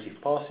audience, if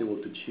possible,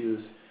 to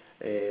choose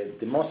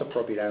the most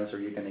appropriate answer.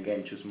 You can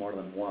again choose more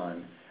than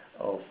one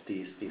of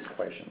these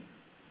questions.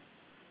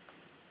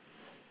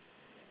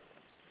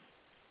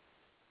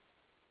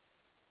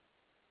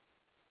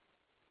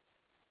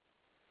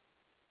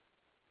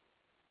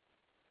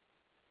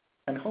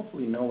 And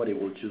hopefully nobody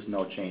will choose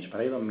no change,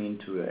 but I don't mean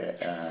to...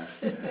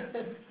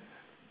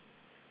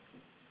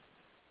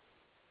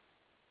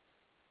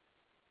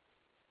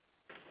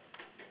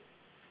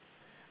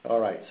 All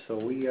right, so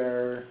we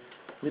are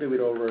a little bit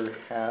over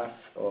half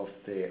of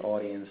the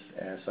audience,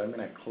 so I'm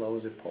going to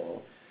close the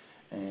poll.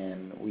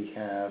 And we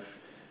have,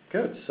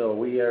 good, so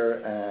we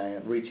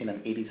are reaching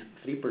an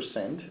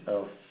 83%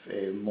 of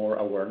more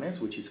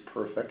awareness, which is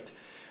perfect.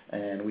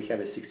 And we have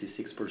a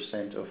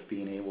 66% of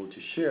being able to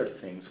share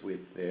things with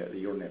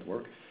your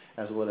network,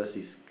 as well as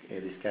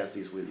discuss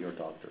this with your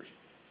doctors.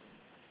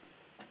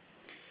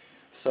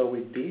 So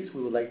with this,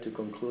 we would like to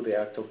conclude the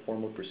actual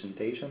formal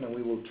presentation, and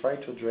we will try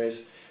to address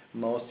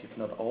most, if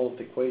not all, of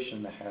the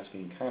questions that has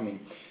been coming.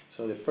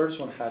 So the first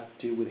one has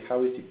to do with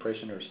how is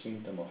depression a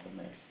symptom of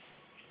MS.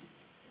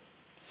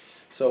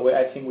 So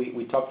I think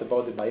we talked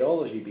about the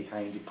biology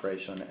behind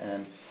depression,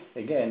 and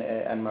again,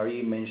 Anne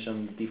Marie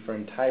mentioned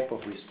different type of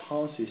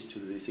responses to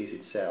the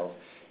disease itself.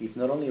 It's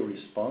not only a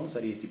response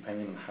that is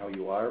depending on how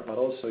you are, but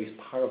also is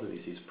part of the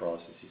disease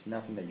process. It's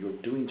nothing that you're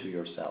doing to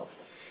yourself.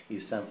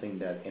 It's something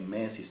that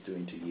MS is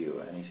doing to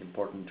you, and it's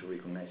important to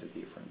recognize the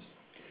difference.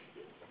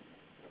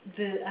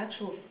 The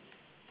actual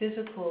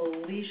physical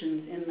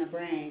lesions in the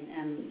brain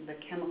and the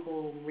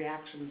chemical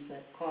reactions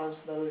that cause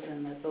those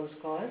and that those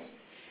cause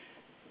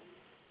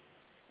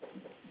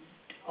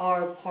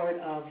are part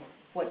of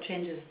what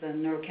changes the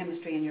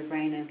neurochemistry in your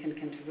brain and can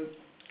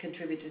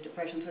contribute to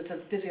depression. So it's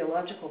a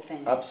physiological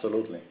thing.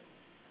 Absolutely.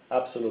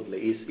 Absolutely.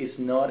 It's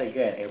not,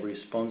 again, a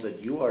response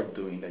that you are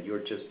doing, that you're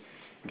just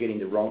getting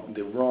the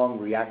wrong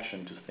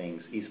reaction to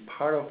things. It's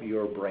part of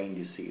your brain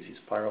disease. It's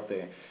part of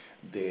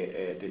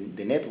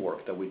the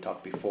network that we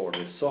talked before,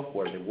 the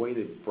software, the way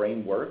the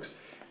brain works.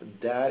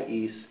 That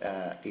is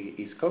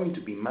going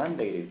to be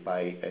mandated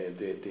by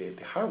the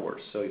hardware.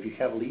 So if you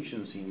have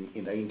lesions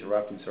in that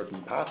interrupt in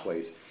certain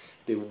pathways,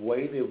 the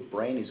way the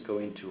brain is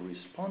going to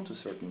respond to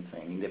certain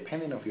things,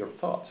 independent of your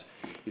thoughts,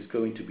 is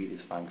going to be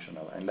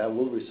dysfunctional, and that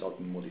will result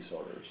in mood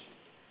disorders.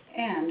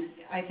 And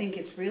I think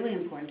it's really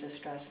important to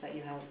stress that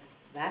you have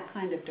that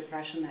kind of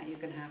depression that you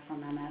can have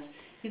from MS.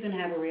 You can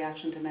have a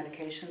reaction to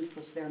medications,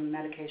 because there are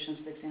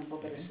medications, for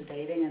example, that are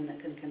sedating and that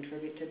can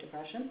contribute to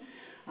depression.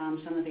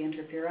 Some of the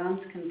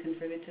interferons can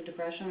contribute to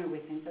depression, or we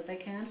think that they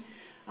can.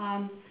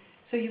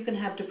 So you can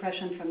have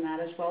depression from that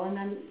as well, and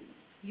then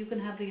you can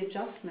have the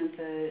adjustment,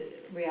 the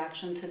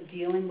reaction to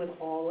dealing with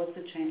all of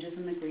the changes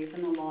and the grief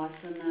and the loss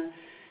and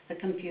the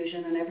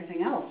confusion and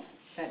everything else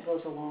that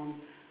goes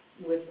along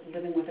with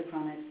living with a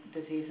chronic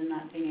disease and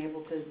not being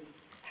able to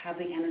have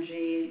the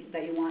energy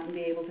that you want and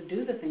be able to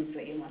do the things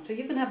that you want. So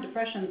you can have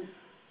depression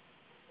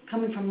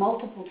coming from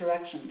multiple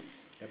directions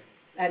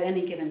at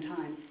any given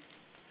time.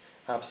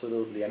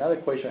 Absolutely. Another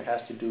question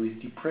has to do, is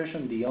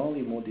depression the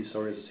only mood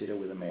disorder associated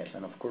with MS?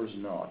 And of course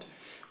not.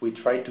 We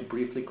tried to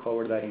briefly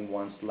cover that in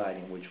one slide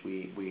in which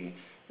we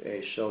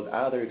showed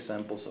other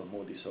examples of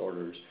mood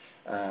disorders.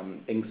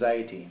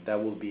 Anxiety,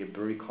 that will be a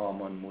very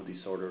common mood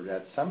disorder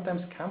that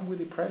sometimes comes with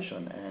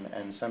depression,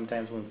 and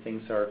sometimes when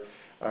things are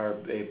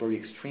very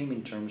extreme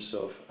in terms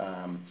of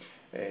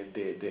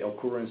the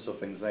occurrence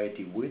of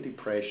anxiety with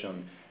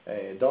depression,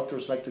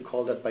 doctors like to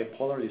call that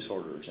bipolar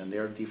disorders, and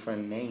there are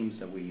different names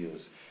that we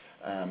use.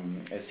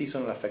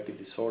 Seasonal affective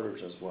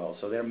disorders as well.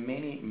 So there are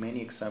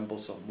many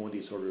examples of mood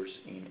disorders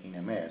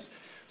in MS.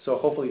 So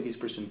hopefully this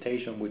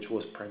presentation, which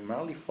was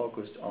primarily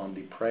focused on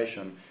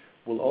depression,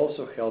 will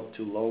also help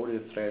to lower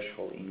the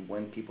threshold in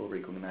when people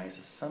recognize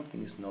that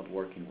something is not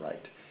working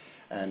right.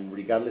 And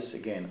regardless,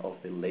 again, of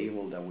the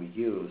label that we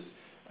use,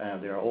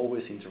 there are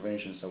always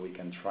interventions that we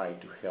can try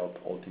to help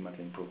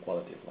ultimately improve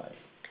quality of life.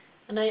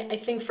 And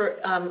I think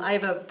I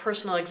have a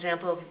personal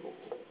example of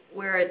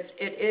where it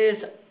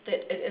is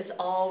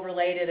all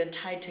related and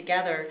tied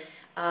together.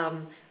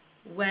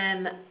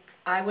 When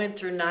I went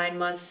through 9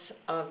 months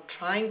of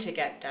trying to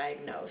get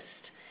diagnosed,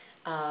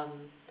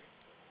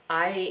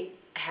 I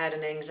had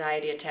an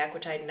anxiety attack,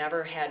 which I'd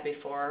never had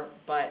before,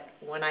 but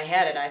when I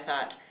had it, I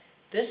thought,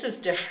 this is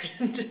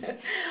different.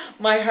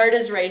 My heart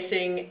is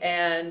racing,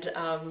 and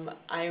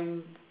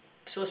I'm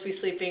supposed to be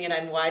sleeping, and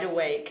I'm wide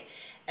awake,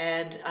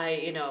 and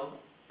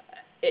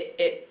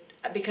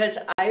because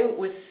I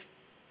was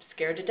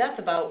scared to death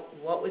about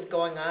what was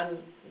going on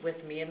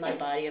with me and my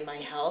body and my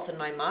health and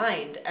my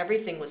mind.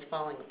 Everything was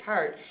falling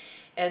apart.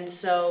 And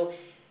so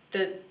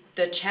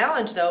the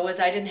challenge, though, was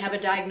I didn't have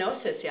a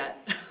diagnosis yet.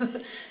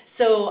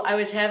 So I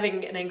was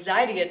having an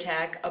anxiety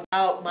attack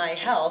about my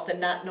health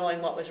and not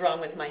knowing what was wrong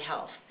with my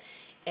health.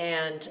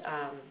 And,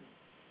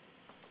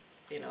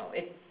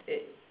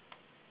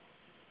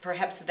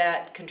 perhaps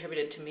that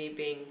contributed to me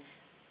being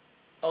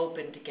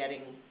open to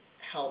getting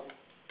help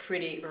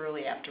pretty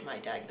early after my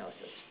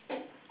diagnosis.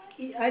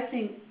 I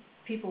think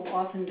people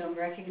often don't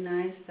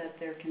recognize that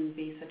there can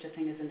be such a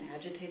thing as an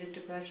agitated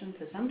depression.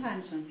 So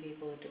sometimes when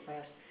people are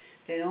depressed,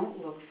 they don't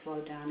look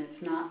slowed down.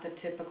 It's not the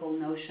typical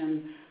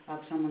notion of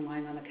someone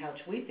lying on the couch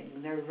weeping.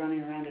 They're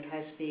running around at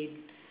high speed,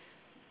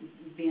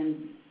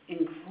 being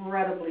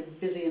incredibly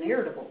busy and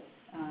irritable.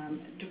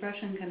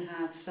 Depression can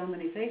have so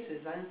many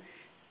faces. I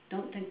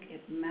don't think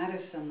it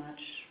matters so much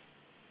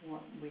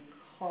what we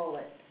call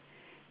it.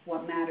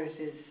 What matters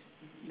is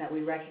that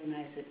we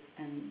recognize it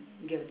and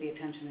give it the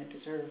attention it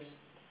deserves.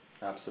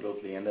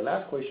 Absolutely. And the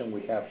last question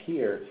we have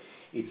here,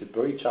 it's a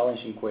very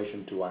challenging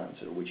question to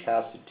answer, which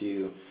has to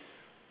do,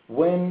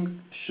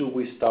 when should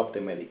we stop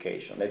the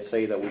medication? Let's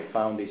say that we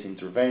found this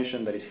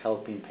intervention that is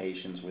helping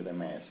patients with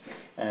MS.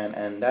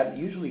 And that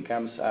usually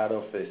comes out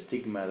of a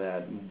stigma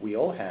that we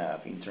all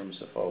have in terms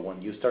of,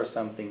 when you start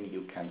something,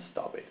 you can't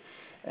stop it.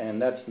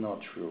 And that's not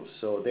true.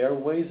 So there are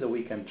ways that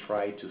we can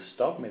try to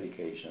stop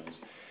medications.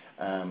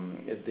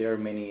 There are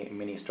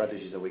many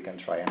strategies that we can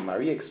try. And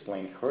Marie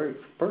explained her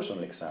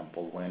personal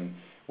example when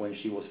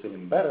she was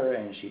feeling better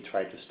and she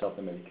tried to stop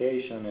the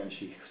medication and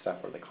she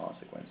suffered the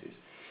consequences.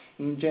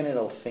 In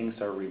general, things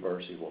are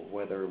reversible.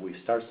 Whether we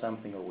start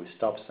something or we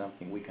stop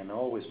something, we can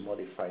always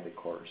modify the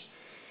course.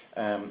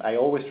 I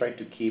always try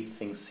to keep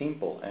things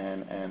simple,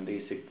 and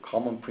there's a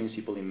common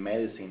principle in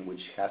medicine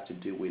which has to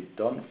do with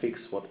don't fix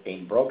what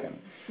ain't broken.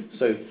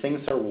 So if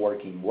things are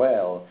working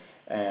well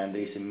and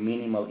there is a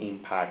minimal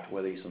impact,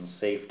 whether it's on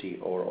safety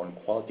or on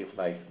quality of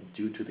life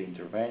due to the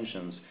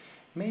interventions,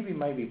 maybe it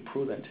might be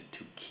prudent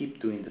to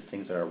keep doing the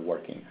things that are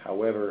working.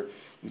 However,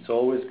 it's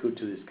always good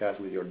to discuss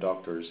with your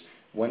doctors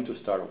when to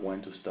start,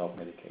 when to stop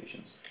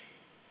medications.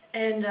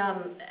 And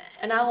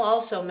I'll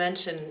also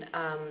mention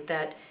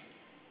that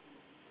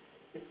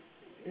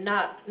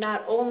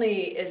not only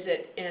is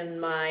it in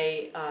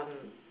my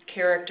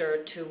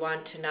character to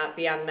want to not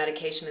be on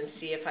medication and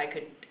see if I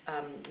could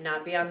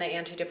not be on the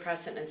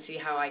antidepressant and see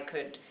how I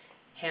could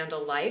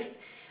handle life,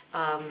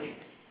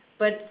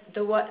 but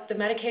the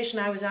medication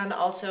I was on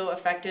also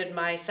affected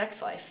my sex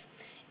life,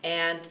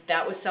 and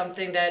that was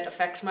something that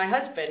affects my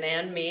husband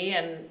and me,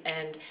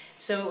 and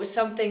so it was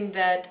something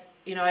that,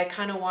 you know, I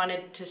kind of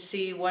wanted to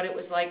see what it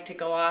was like to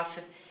go off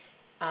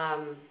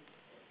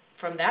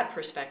from that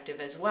perspective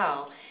as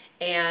well.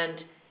 And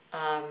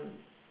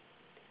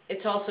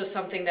it's also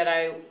something that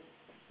I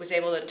was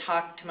able to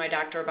talk to my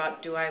doctor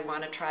about. Do I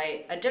want to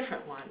try a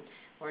different one,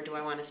 or do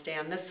I want to stay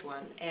on this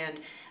one? And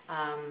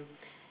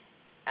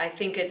I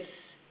think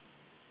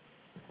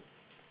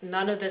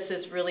none of this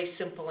is really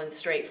simple and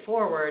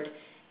straightforward,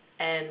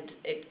 and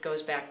it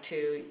goes back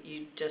to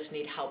you just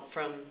need help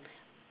from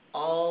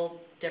all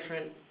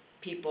different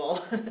people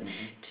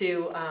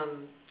to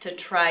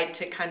try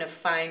to kind of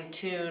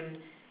fine-tune,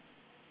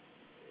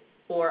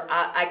 or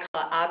I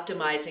call it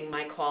optimizing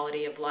my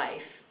quality of life.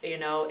 You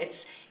know,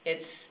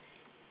 it's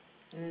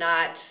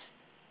not,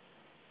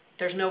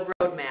 there's no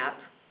roadmap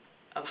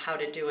of how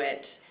to do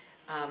it,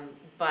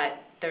 but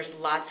there's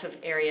lots of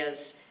areas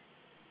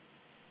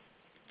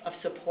of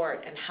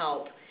support and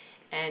help.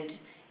 And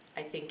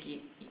I think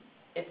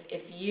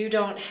if you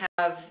don't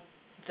have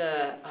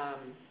the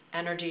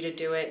energy to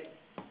do it,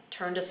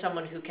 turn to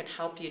someone who can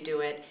help you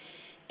do it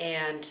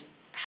and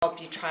help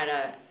you try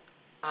to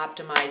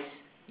optimize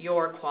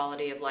your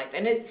quality of life.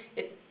 And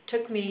it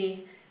took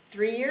me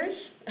 3 years,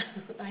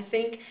 I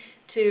think,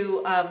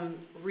 to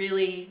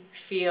really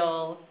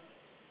feel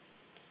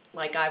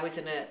like I was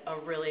in a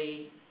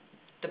really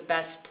the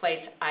best place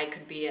I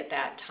could be at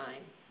that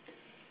time.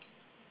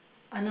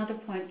 Another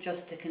point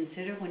just to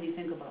consider when you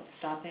think about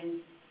stopping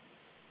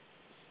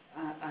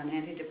an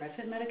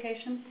antidepressant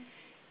medication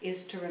is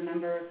to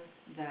remember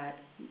that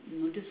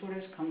mood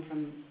disorders come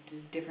from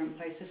different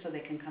places. So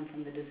they can come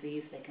from the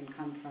disease, they can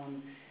come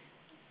from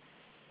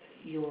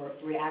your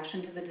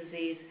reaction to the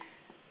disease.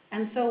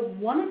 And so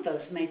one of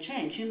those may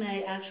change. You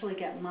may actually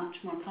get much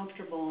more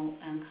comfortable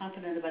and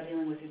confident about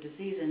dealing with your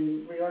disease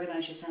and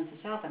reorganize your sense of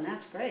self, and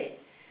that's great.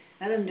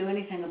 That doesn't do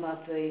anything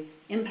about the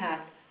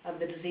impact of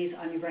the disease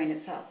on your brain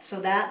itself.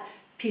 So that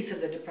piece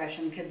of the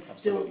depression can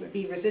still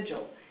be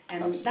residual,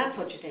 and that's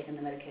what you're taking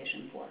the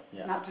medication for,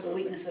 not for the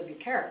weakness of your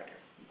character.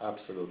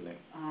 Absolutely.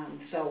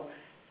 So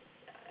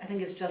I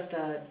think it's just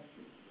a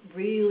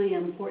really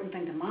important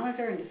thing to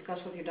monitor and discuss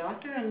with your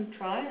doctor and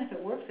try, and if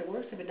it works, it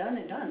works. If it doesn't,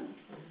 it doesn't.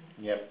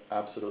 Yep,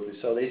 absolutely.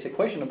 So there's a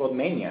question about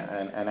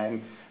mania, and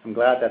I'm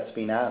glad that's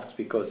been asked,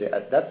 because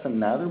that's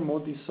another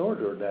mood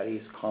disorder that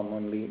is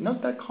commonly,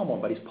 not that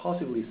common, but is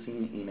possibly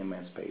seen in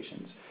MS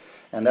patients.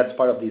 And that's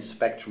part of the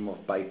spectrum of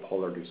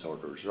bipolar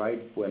disorders,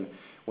 right? When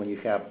you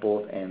have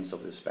both ends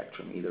of the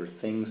spectrum, either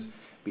things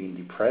being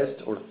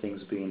depressed or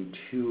things being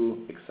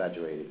too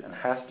exaggerated. And it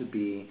has to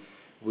be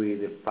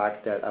with the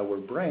fact that our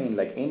brain,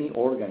 like any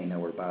organ in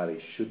our body,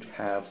 should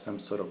have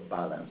some sort of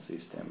balance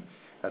system.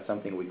 That's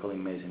something we call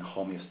in medicine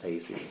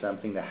homeostasis,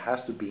 something that has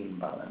to be in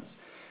balance.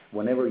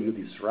 Whenever you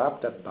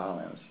disrupt that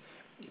balance,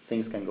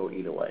 things can go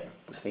either way.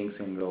 Things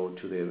can go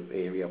to the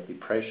area of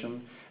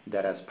depression,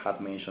 that, as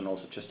Pat mentioned,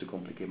 also just to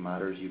complicate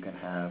matters, you can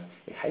have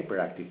a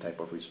hyperactive type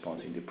of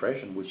response in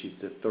depression, which is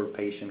the third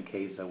patient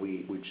case that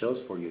we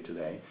chose for you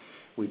today,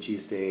 which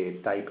is the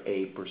type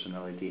A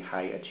personality,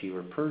 high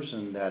achiever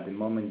person that the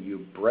moment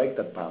you break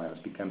that balance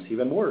becomes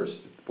even worse.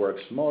 It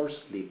works more,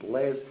 sleep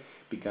less,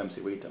 becomes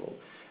irritable.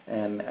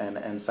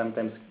 And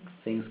sometimes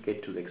things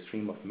get to the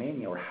extreme of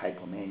mania or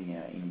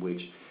hypomania, in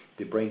which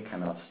the brain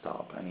cannot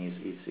stop and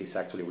is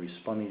actually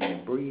responding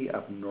in a very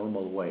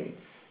abnormal way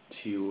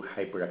to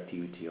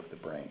hyperactivity of the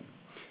brain.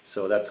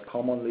 So that's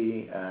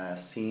commonly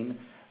seen,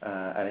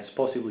 and it's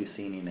possibly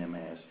seen in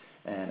MS,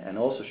 and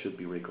also should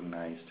be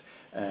recognized.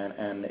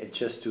 And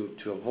just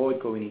to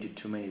avoid going into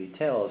too many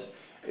details,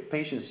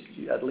 patients,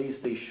 at least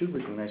they should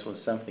recognize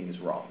when something is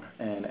wrong,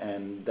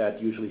 and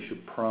that usually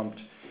should prompt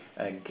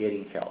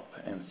getting help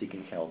and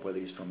seeking help, whether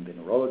it's from the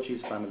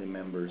neurologist, family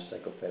members,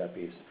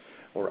 psychotherapists,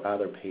 or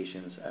other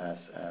patients,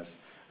 as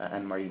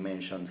Anne Marie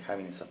mentioned,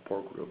 having a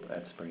support group,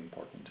 that's very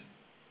important.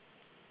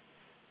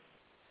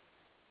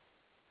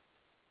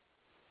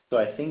 So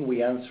I think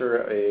we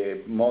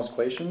answer most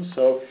questions.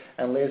 So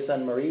unless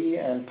Anne Marie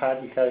and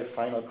Pat, you have a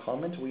final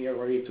comment, we are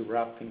ready to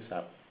wrap things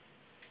up.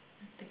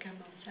 I think I'm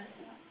all set.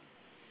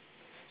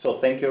 So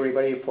thank you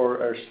everybody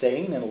for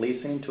staying and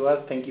listening to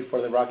us. Thank you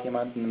for the Rocky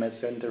Mountain MS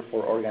Center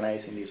for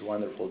organizing this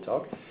wonderful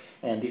talk.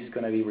 And this is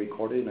going to be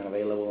recorded and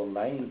available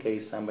online in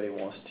case somebody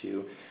wants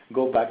to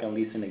go back and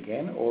listen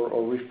again or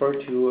refer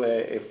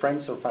to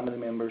friends or family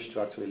members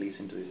to actually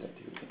listen to this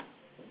activity.